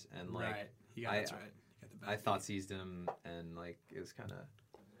mulliganed, and like right. That's right. You got the I bad thought beat. seized him, and like it was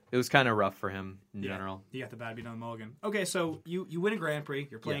kind of rough for him in Yeah. general. You got the bad beat on the mulligan. Okay, so you win a Grand Prix.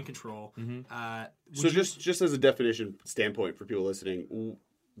 You're playing control. Mhm. So just as a definition standpoint for people listening,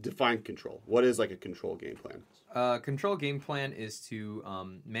 define control. What is like a control game plan? Control game plan is to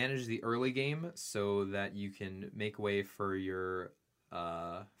manage the early game so that you can make way for your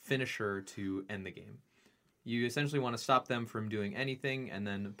finisher to end the game. You essentially want to stop them from doing anything and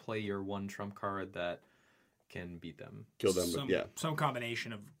then play your 1 trump card that can beat them. Kill them, but yeah. Some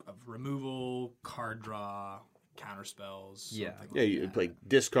combination of removal, card draw, counter spells. Yeah. something Yeah, like you that. play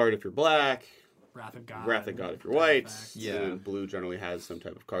discard if you're black, Wrath of God. Wrath of God if you're white. Effects. Yeah. And then blue generally has some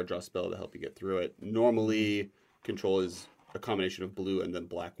type of card draw spell to help you get through it. Normally, control is a combination of blue and then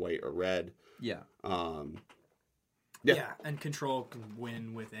black, white, or red. Yeah. Yeah, and control can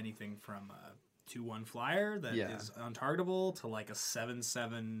win with anything from a 2/1 flyer that is untargetable to like a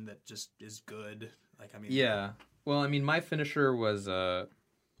 7/7 that just is good. Like, I mean, Yeah. Well, I mean, my finisher was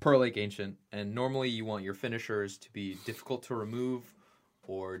Pearl Lake Ancient, and normally you want your finishers to be difficult to remove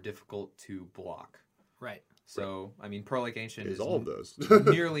or difficult to block. right. So, I mean, Pearl Lake Ancient Is is all of those.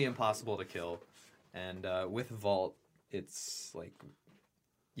 nearly impossible to kill. And with Vault, it's like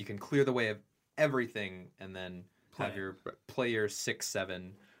you can clear the way of everything and then have your player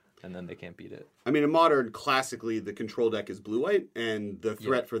 6/7, and then they can't beat it. I mean, in Modern, classically, the control deck is blue-white, and the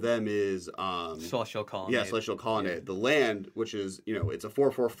threat for them is... Celestial Colonnade. Yeah, Celestial Colonnade. Yeah. The land, which is, it's a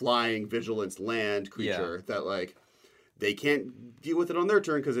 4/4 flying vigilance land creature that, like, they can't deal with it on their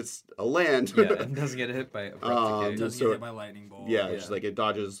turn because it's a land. Yeah, it doesn't get hit by abrupt decay. It doesn't so- get hit by lightning bolt. Yeah, it's just like it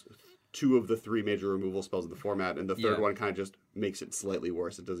dodges 2 of the 3 major removal spells in the format, and the third one kind of just makes it slightly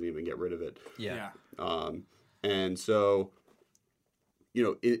worse. It doesn't even get rid of it. Yeah. And so,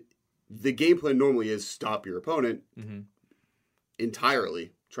 the game plan normally is stop your opponent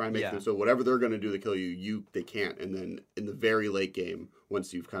entirely. Try and make them so whatever they're going to do to kill you, they can't. And then in the very late game,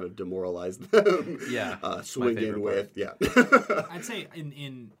 once you've kind of demoralized them, swing in with I'd say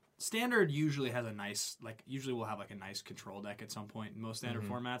in Standard usually has a nice, like, usually we'll have like a nice control deck at some point in most Standard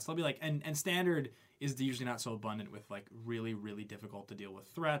formats. They'll be like, and Standard is usually not so abundant with like really, really difficult to deal with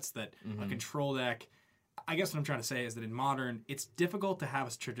threats that a control deck. I guess what I'm trying to say is that in Modern, it's difficult to have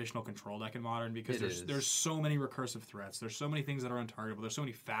a traditional control deck in Modern because there's so many recursive threats. There's so many things that are untargetable. There's so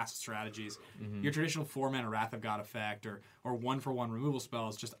many fast strategies. Your traditional 4-mana Wrath of God effect or 1-for-1 removal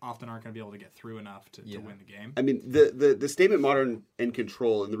spells just often aren't going to be able to get through enough to win the game. I mean, the statement Modern and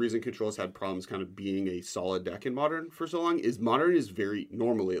Control, and the reason Control has had problems kind of being a solid deck in Modern for so long, is Modern is very,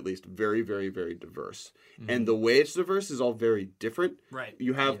 normally at least, very, very, very diverse. And the way it's diverse is all very different. Right.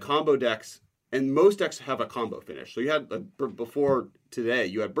 You have combo decks and most decks have a combo finish. So you had before today,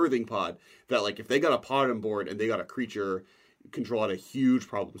 you had Birthing Pod that like if they got a pod on board and they got a creature, Control had a huge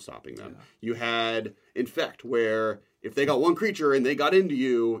problem stopping them. Yeah. You had Infect where if they got one creature and they got into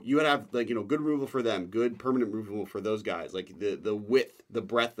you, you would have like good removal for them, good permanent removal for those guys. Like the width, the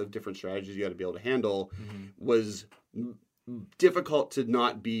breadth of different strategies you had to be able to handle was difficult to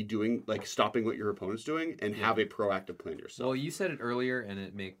not be doing, like stopping what your opponent's doing and have a proactive plan yourself. Well, you said it earlier,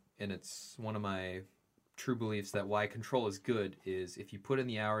 and it's one of my true beliefs that why Control is good is if you put in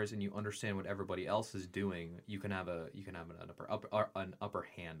the hours and you understand what everybody else is doing, you can have an upper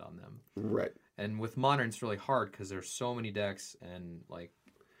hand on them. Right. And with Modern, it's really hard because there's so many decks and like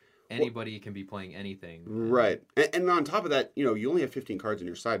anybody can be playing anything. Right. And on top of that, you only have 15 cards in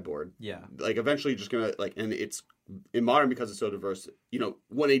your sideboard. Yeah. Like eventually you're just gonna and it's in Modern because it's so diverse.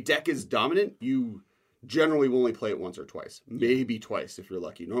 When a deck is dominant, you generally will only play it once or twice, maybe twice if you're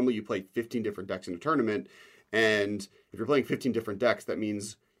lucky. Normally you play 15 different decks in a tournament, and if you're playing 15 different decks, that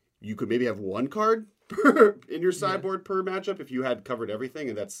means you could maybe have one card in your sideboard per matchup if you had covered everything,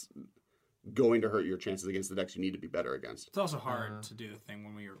 and that's going to hurt your chances against the decks you need to be better against. It's also hard to do the thing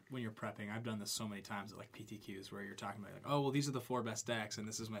when you're prepping. I've done this so many times at like PTQs where you're talking about like, oh well, these are the 4 best decks and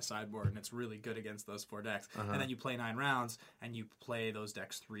this is my sideboard and it's really good against those 4 decks. And then you play 9 rounds and you play those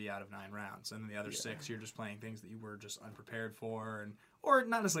decks 3 out of 9 rounds, and then the other 6 you're just playing things that you were just unprepared for, or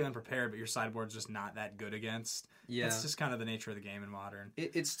not necessarily unprepared, but your sideboard's just not that good against. Yeah, it's just kind of the nature of the game in Modern.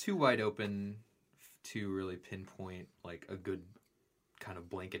 It's too wide open to really pinpoint like a good kind of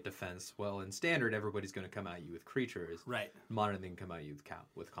blanket defense. Well, in Standard, everybody's going to come at you with creatures. Right. Modern, they can come at you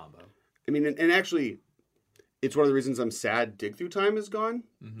with combo. I mean, and actually, it's one of the reasons I'm sad Dig Through Time is gone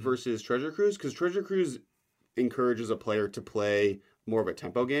versus Treasure Cruise, because Treasure Cruise encourages a player to play more of a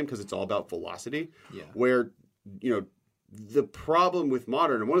tempo game because it's all about velocity. Yeah. Where, the problem with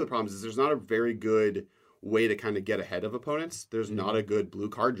Modern, and one of the problems is there's not a very good way to kind of get ahead of opponents. There's not a good blue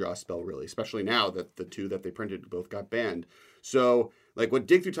card draw spell, really, especially now that the 2 that they printed both got banned. So, like, what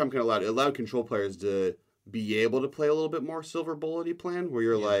Dig Through Time can allow, it allowed Control players to be able to play a little bit more Silver Bullet-y plan, where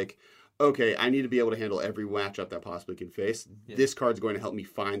you're like, okay, I need to be able to handle every matchup that possibly can face. Yeah. This card's going to help me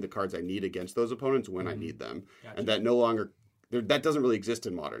find the cards I need against those opponents when I need them. Gotcha. And that no longer, that doesn't really exist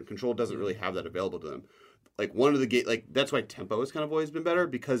in Modern. Control doesn't really have that available to them. Like, one of the that's why tempo has kind of always been better,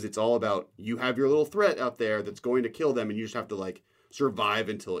 because it's all about, you have your little threat out there that's going to kill them, and you just have to, like, survive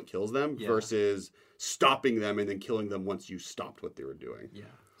until it kills them, versus stopping them and then killing them once you stopped what they were doing. Yeah.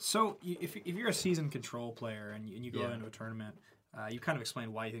 So if you're a seasoned Control player and you go into a tournament, you kind of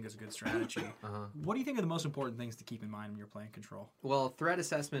explained why you think it's a good strategy. What do you think are the most important things to keep in mind when you're playing Control? Well, threat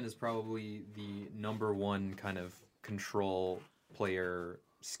assessment is probably the number one kind of Control player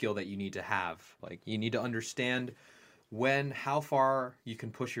skill that you need to have. Like, you need to understand how far you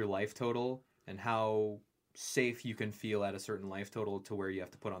can push your life total and how safe you can feel at a certain life total to where you have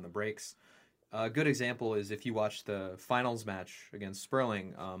to put on the brakes. A good example is if you watch the finals match against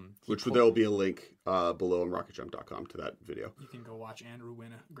Sperling. Which there will be a link below on rocketjump.com to that video. You can go watch Andrew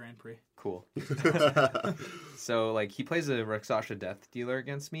win a Grand Prix. Cool. So, like, he plays a Rakshasa Death Dealer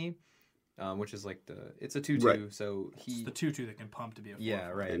against me, which is like it's a 2/2. Right. So it's the 2/2 that can pump to be a 4/4. Yeah,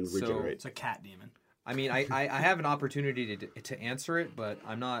 right. And regenerate. So it's a cat demon. I mean, I have an opportunity to answer it, but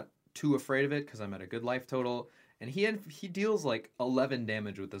I'm not too afraid of it because I'm at a good life total. And he deals like 11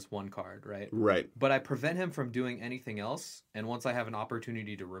 damage with this one card, right? Right. But I prevent him from doing anything else. And once I have an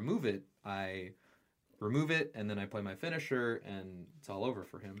opportunity to remove it, I remove it, and then I play my finisher, and it's all over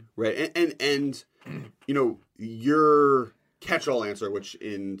for him. Right. And your catch-all answer, which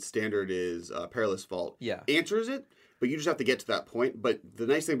in Standard is Perilous Vault, answers it, but you just have to get to that point. But the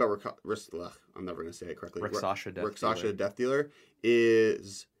nice thing about I'm never going to say it correctly. Rakshasa Death Dealer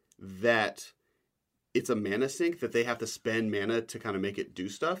is that it's a mana sink that they have to spend mana to kind of make it do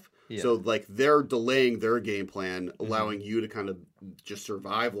stuff. Yeah. So, like, they're delaying their game plan, allowing you to kind of just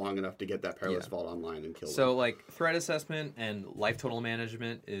survive long enough to get that Perilous Vault online and kill them. So, like, threat assessment and life total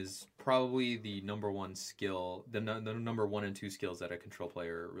management is probably the number one skill, the number 1 and 2 skills that a Control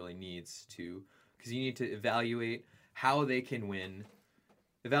player really needs to, because you need to evaluate how they can win.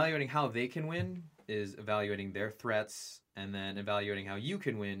 Evaluating how they can win is evaluating their threats, and then evaluating how you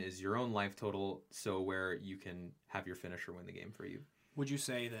can win is your own life total, so where you can have your finisher win the game for you. Would you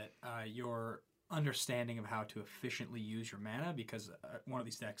say that your understanding of how to efficiently use your mana, because one of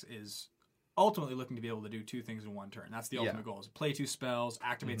these decks is ultimately looking to be able to do 2 things in one turn. That's the ultimate goal, is play 2 spells,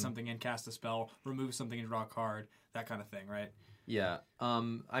 activate something and cast a spell, remove something and draw a card, that kind of thing, right? Yeah.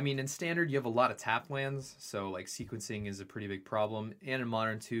 I mean, in Standard, you have a lot of tap lands, so, like, sequencing is a pretty big problem. And in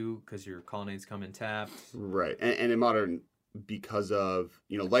Modern, too, because your colonnades come in tapped. Right. And in Modern, because of,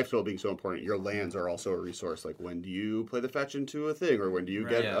 life total being so important, your lands are also a resource. Like, when do you play the fetch into a thing, or when do you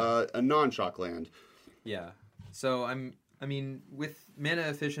get a non-shock land? Yeah. So with mana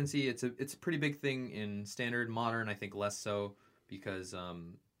efficiency, it's a pretty big thing in Standard. Modern, I think less so, because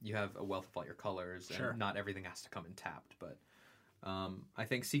you have a wealth of all your colors, and not everything has to come in tapped. But I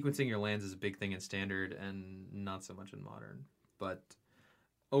think sequencing your lands is a big thing in Standard, and not so much in Modern. But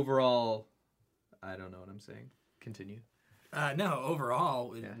overall, I don't know what I'm saying. Continue. No,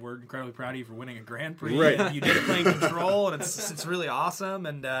 overall, we're incredibly proud of you for winning a Grand Prix. Right. And you did it playing Control, and it's really awesome.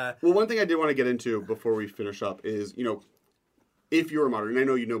 And well, one thing I did want to get into before we finish up is, if you were Modern, and I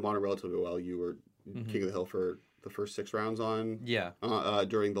know you know Modern relatively well, you were King of the Hill for the first 6 rounds on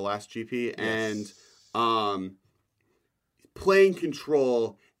during the last GP, and playing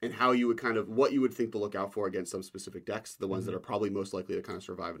Control and how you would what you would think to look out for against some specific decks, the ones that are probably most likely to kind of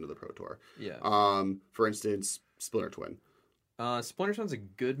survive into the Pro Tour. Yeah. For instance, Splinter Twin. Splinter Twin's a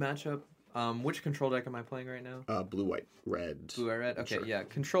good matchup. Which Control deck am I playing right now? Blue, white, red. Blue, white, red. Okay, sure. yeah.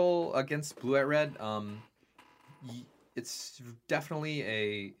 Control against Blue, white, red. It's definitely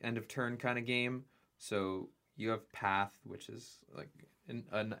a end of turn kind of game. So you have Path, which is like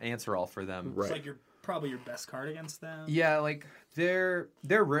an answer all for them. Right. It's like probably your best card against them. Yeah, like they're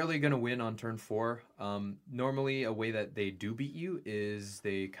rarely gonna win on turn 4. Normally, a way that they do beat you is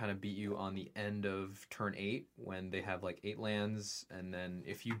they kind of beat you on the end of turn 8 when they have like 8 lands, and then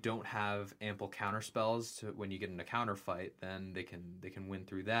if you don't have ample counter spells to when you get in a counter fight, then they can win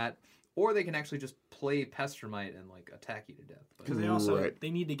through that, or they can actually just play Pestermite and like attack you to death. Because they also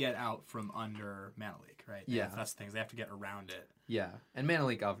they need to get out from under Mana Leak, right? Yeah, that's the thing. They have to get around it. Yeah, and Mana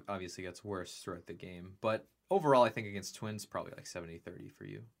Leak obviously gets worse throughout the game, but overall, I think against Twins, probably like 70-30 for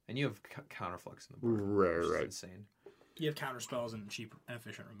you. And you have Counterflux in the board, which is insane. You have counter spells and cheap and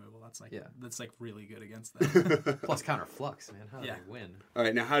efficient removal. That's like really good against them. Plus Counterflux, man. How do they win? All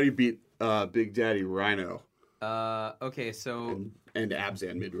right, now how do you beat Big Daddy Rhino? Okay, so... And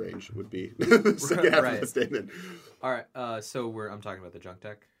Abzan mid-range would be the second half of the statement. All right, so I'm talking about the junk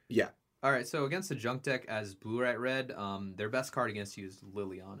deck? Yeah. All right, so against the junk deck as Blue, White, Red, their best card against you is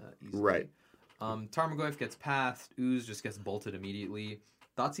Liliana. Easily. Right. Tarmogoyf gets pathed. Ooze just gets bolted immediately.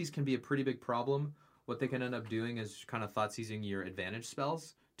 Thoughtseize can be a pretty big problem. What they can end up doing is kind of Thoughtseizing your advantage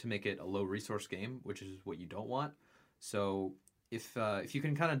spells to make it a low resource game, which is what you don't want. So if you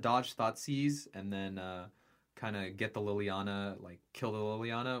can kind of dodge Thoughtseize and then kind of get the Liliana, like kill the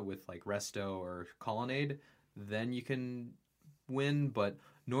Liliana with like Resto or Colonnade, then you can win. But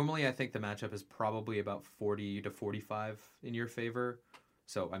normally I think the matchup is probably about 40 to 45 in your favor.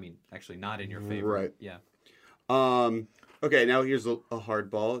 So, I mean, actually not in your favor. Right. Yeah. Okay, now here's a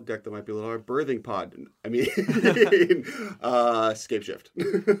hardball deck that might be a little hard. Birthing Pod. I mean, Scape Shift.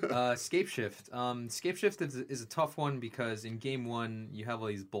 Scape Shift. Scape Shift is a tough one because in game 1, you have all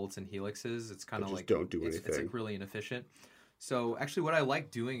these bolts and helixes. It's kind of like... don't do anything. It's like really inefficient. So, actually, what I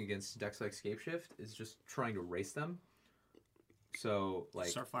like doing against decks like Scape Shift is just trying to race them. So like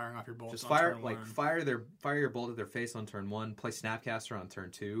start firing off your bolts. Just fire your bolt at their face on turn 1. Play Snapcaster on turn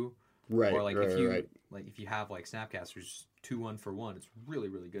 2. Right. Or like if you have like Snapcasters 2-1 for 1, it's really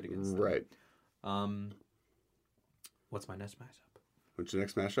really good against them. Right. What's my next matchup? What's your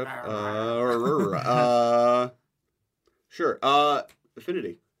next matchup? Sure.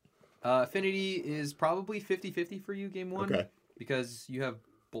 Affinity. Affinity is probably 50-50 for you game 1. Okay. Because you have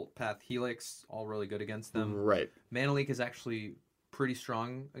Bolt Path Helix, all really good against them. Right. Mana Leak is actually pretty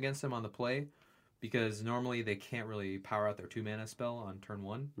strong against them on the play, because normally they can't really power out their 2 mana spell on turn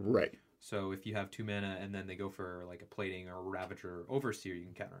 1. Right. So if you have 2 mana and then they go for like a Plating or a Ravager or Overseer, you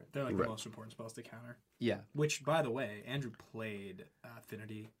can counter it. They're like the most important spells to counter. Yeah. Which, by the way, Andrew played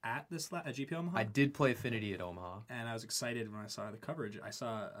Affinity at GP Omaha. I did play Affinity at Omaha. And I was excited when I saw the coverage. I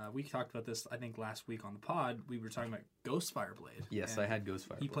saw, we talked about this, I think, last week on the pod. We were talking about Ghostfire Blade. Yes, I had Ghostfire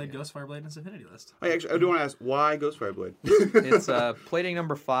Blade. He played Ghostfire Blade in his Affinity list. I do want to ask, why Ghostfire Blade? It's plating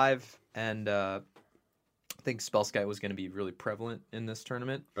number 5, and I think Spellskite was going to be really prevalent in this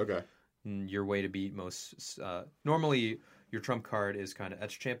tournament. Okay. Your way to beat most... normally, your trump card is kind of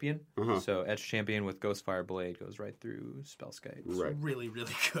Etch Champion. Uh-huh. So Etch Champion with Ghostfire Blade goes right through Spellskite. It's really,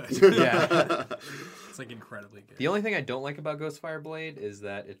 really good. Yeah. It's like incredibly good. The only thing I don't like about Ghostfire Blade is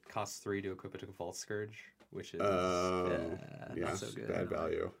that it costs 3 to equip it to Vault Scourge, which is not so good. Bad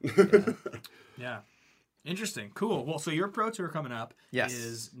value. Yeah. Interesting. Cool. Well, so your Pro Tour coming up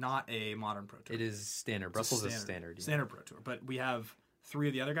is not a Modern Pro Tour. It is standard. Brussels is standard. Yeah. Standard Pro Tour. But we have 3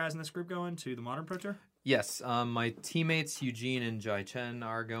 of the other guys in this group going to the Modern Pro Tour? Yes. My teammates Eugene and Jai Chen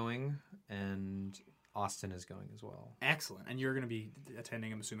are going, and Austin is going as well. Excellent. And you're going to be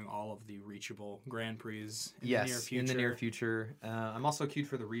attending, I'm assuming, all of the reachable Grand Prix in yes, the near future. In the near future. I'm also queued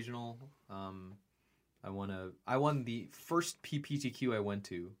for the regional. I won the first PPTQ I went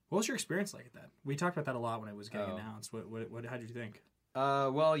to. What was your experience like at that? We talked about that a lot when it was getting announced. How did you think?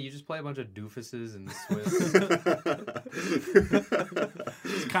 Well, you just play a bunch of doofuses in the Swiss.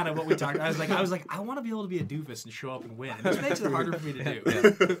 It's kind of what we talked about. I was like, I want to be able to be a doofus and show up and win. This makes it harder for me to do.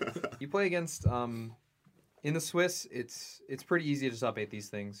 Yeah. You play against in the Swiss. It's pretty easy to top 8 these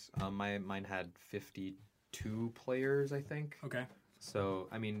things. Mine had 52 players, I think. Okay. So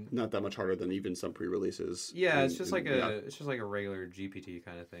I mean, not that much harder than even some pre-releases. Yeah, it's just like a regular GPT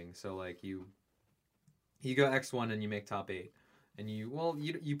kind of thing. So like you go X1 and you make top 8. And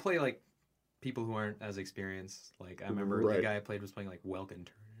you play like people who aren't as experienced. Like I remember the guy I played was playing like Welkin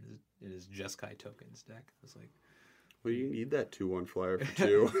turn in his Jeskai tokens deck. I was like, well, you need that 2/1 flyer for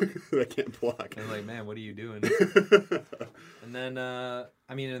 2 that can't block. I was like, man, what are you doing? And then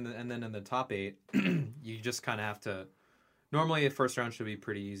and then in the top 8, you just kind of have to. Normally, the first round should be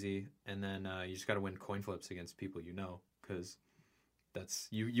pretty easy, and then you just got to win coin flips against people because. That's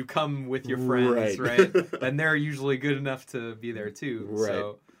you come with your friends, right? And they're usually good enough to be there too. Right.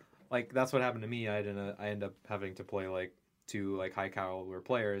 So, like that's what happened to me. I end up having to play like 2 like high caliber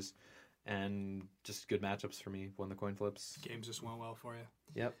players, and just good matchups for me. Won the coin flips. Games just went well for you.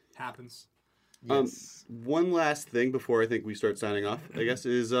 Yep, happens. Yes. One last thing before I think we start signing off, I guess,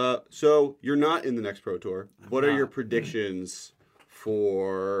 is so you're not in the next Pro Tour. What are your predictions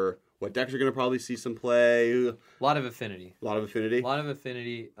for? What decks are going to probably see some play? A lot of affinity. A lot of affinity.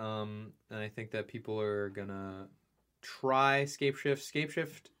 And I think that people are going to try Scapeshift.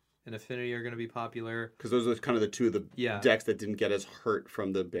 Scapeshift and Affinity are going to be popular. Because those are kind of the 2 of the decks that didn't get as hurt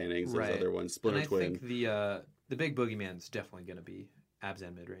from the bannings as other ones. Splinter Twin. I think the big boogeyman is definitely going to be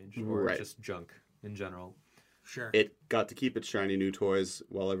Abzan midrange. Or just junk in general. Sure. It got to keep its shiny new toys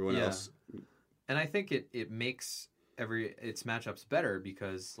while everyone else... And I think it makes its matchups better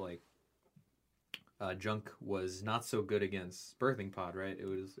because, like, Junk was not so good against Birthing Pod, right? It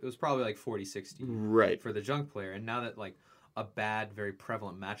was probably like 40-60 for the Junk player. And now that like a bad, very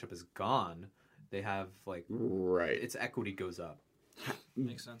prevalent matchup is gone, they have like its equity goes up.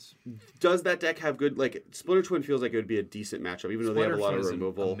 Makes sense. Does that deck have good like Splinter Twin feels like it would be a decent matchup, even though they have a lot of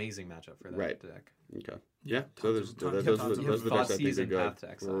removal. An amazing matchup for that deck. Okay. Yeah. So those are the decks I think are good.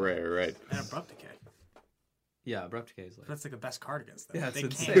 Right. And Abrupt Decay. Yeah, Abrupt Decay is like... That's like the best card against them. Yeah, they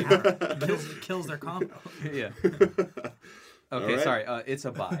insane. can't have it. It kills their combo. Yeah. Okay, sorry. It's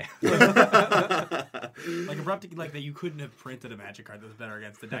a buy. Like Abrupt Decay, like that you couldn't have printed a Magic card that was better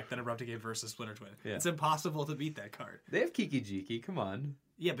against the deck than Abrupt Decay versus Splinter Twin. Yeah. It's impossible to beat that card. They have Kiki Jiki. Come on.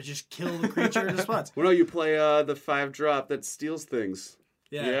 Yeah, but just kill the creature in response. Well, no, you play the 5-drop that steals things.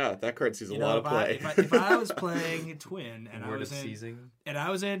 Yeah, that card sees a lot of play. If I was playing Twin and I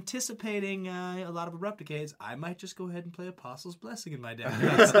was anticipating a lot of Abrupt Decays, I might just go ahead and play Apostle's Blessing in my deck.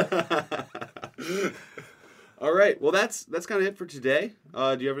 All right, well that's kind of it for today.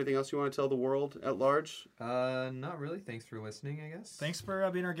 Do you have anything else you want to tell the world at large? Not really. Thanks for listening, I guess. Thanks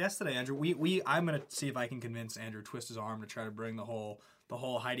for being our guest today, Andrew. I'm gonna see if I can convince Andrew to twist his arm to try to bring the whole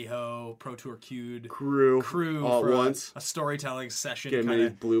Heidi Ho Pro Tour queued crew all at once. A storytelling session. Get as many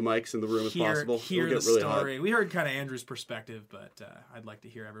blue mics in the room as possible. Hear the really story. Hot. We heard kind of Andrew's perspective, but I'd like to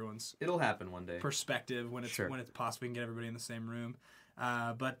hear everyone's. It'll happen one day. Perspective when it's possible, we can get everybody in the same room.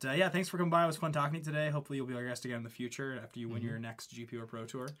 Thanks for coming by. It was fun talking to you today. Hopefully you'll be our guest again in the future after you win your next GP or Pro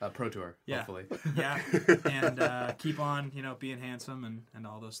Tour. Pro Tour, hopefully. Yeah, and keep on, being handsome and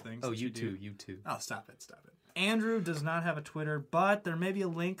all those things. Oh, you too. Oh, stop it. Andrew does not have a Twitter, but there may be a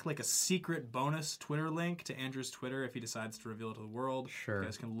link, like a secret bonus Twitter link to Andrew's Twitter if he decides to reveal it to the world. Sure. You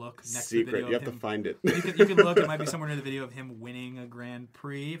guys can look next secret. to the video you have to find it. You can look. It might be somewhere near the video of him winning a Grand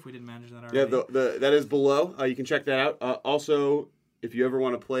Prix if we didn't mention that already. Yeah, that is below. You can check that out. Also, if you ever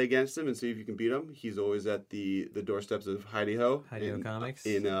want to play against him and see if you can beat him, he's always at the doorsteps of Heidi Ho Comics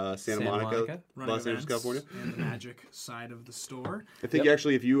in Santa Monica, Los Angeles, California. And the Magic side of the store. I think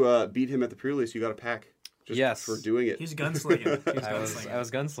actually if you beat him at the pre-release, you got a pack. Just for doing it. He's gunslinging. I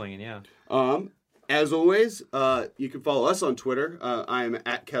was gunslinging, yeah. As always, you can follow us on Twitter. I am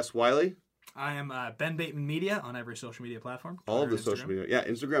at Kess Wiley. I am Ben Bateman Media on every social media platform. All of the social media. Yeah,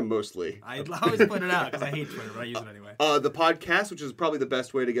 Instagram mostly. I always point it out because I hate Twitter, but I use it anyway. The podcast, which is probably the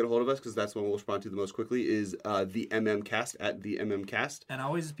best way to get a hold of us because that's when we'll respond to the most quickly, is the MMCast at the MMCast. And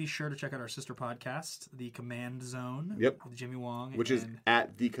always be sure to check out our sister podcast, The Command Zone. Yep. With Jimmy Wong. Which is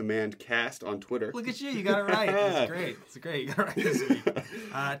at the Command Cast on Twitter. Look at you. You got it right. It's great. You got it right this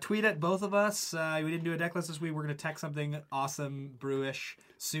week. Tweet at both of us. We didn't do a deck list this week. We're going to tech something awesome, brewish.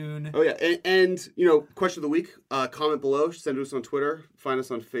 soon. Oh yeah, and question of the week. Comment below. Send it to us on Twitter. Find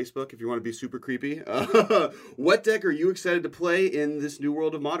us on Facebook if you want to be super creepy. What deck are you excited to play in this new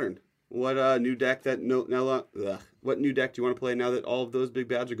world of Modern? What new deck what new deck do you want to play now that all of those big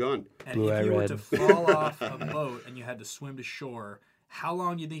bads are gone? And if you were to fall off a boat and you had to swim to shore, how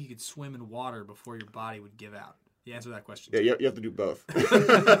long do you think you could swim in water before your body would give out? You answer that question. Yeah, you have to do both.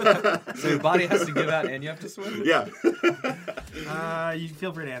 So your body has to give out and you have to swim? Yeah. You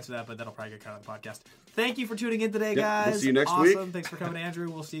feel free to answer that, but that'll probably get cut out of the podcast. Thank you for tuning in today, guys. We'll see you next week. Awesome. Thanks for coming, Andrew.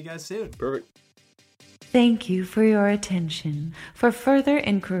 We'll see you guys soon. Perfect. Thank you for your attention. For further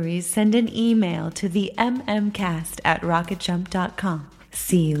inquiries, send an email to the mmcast@rocketjump.com.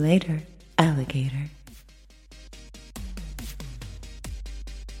 See you later, alligator.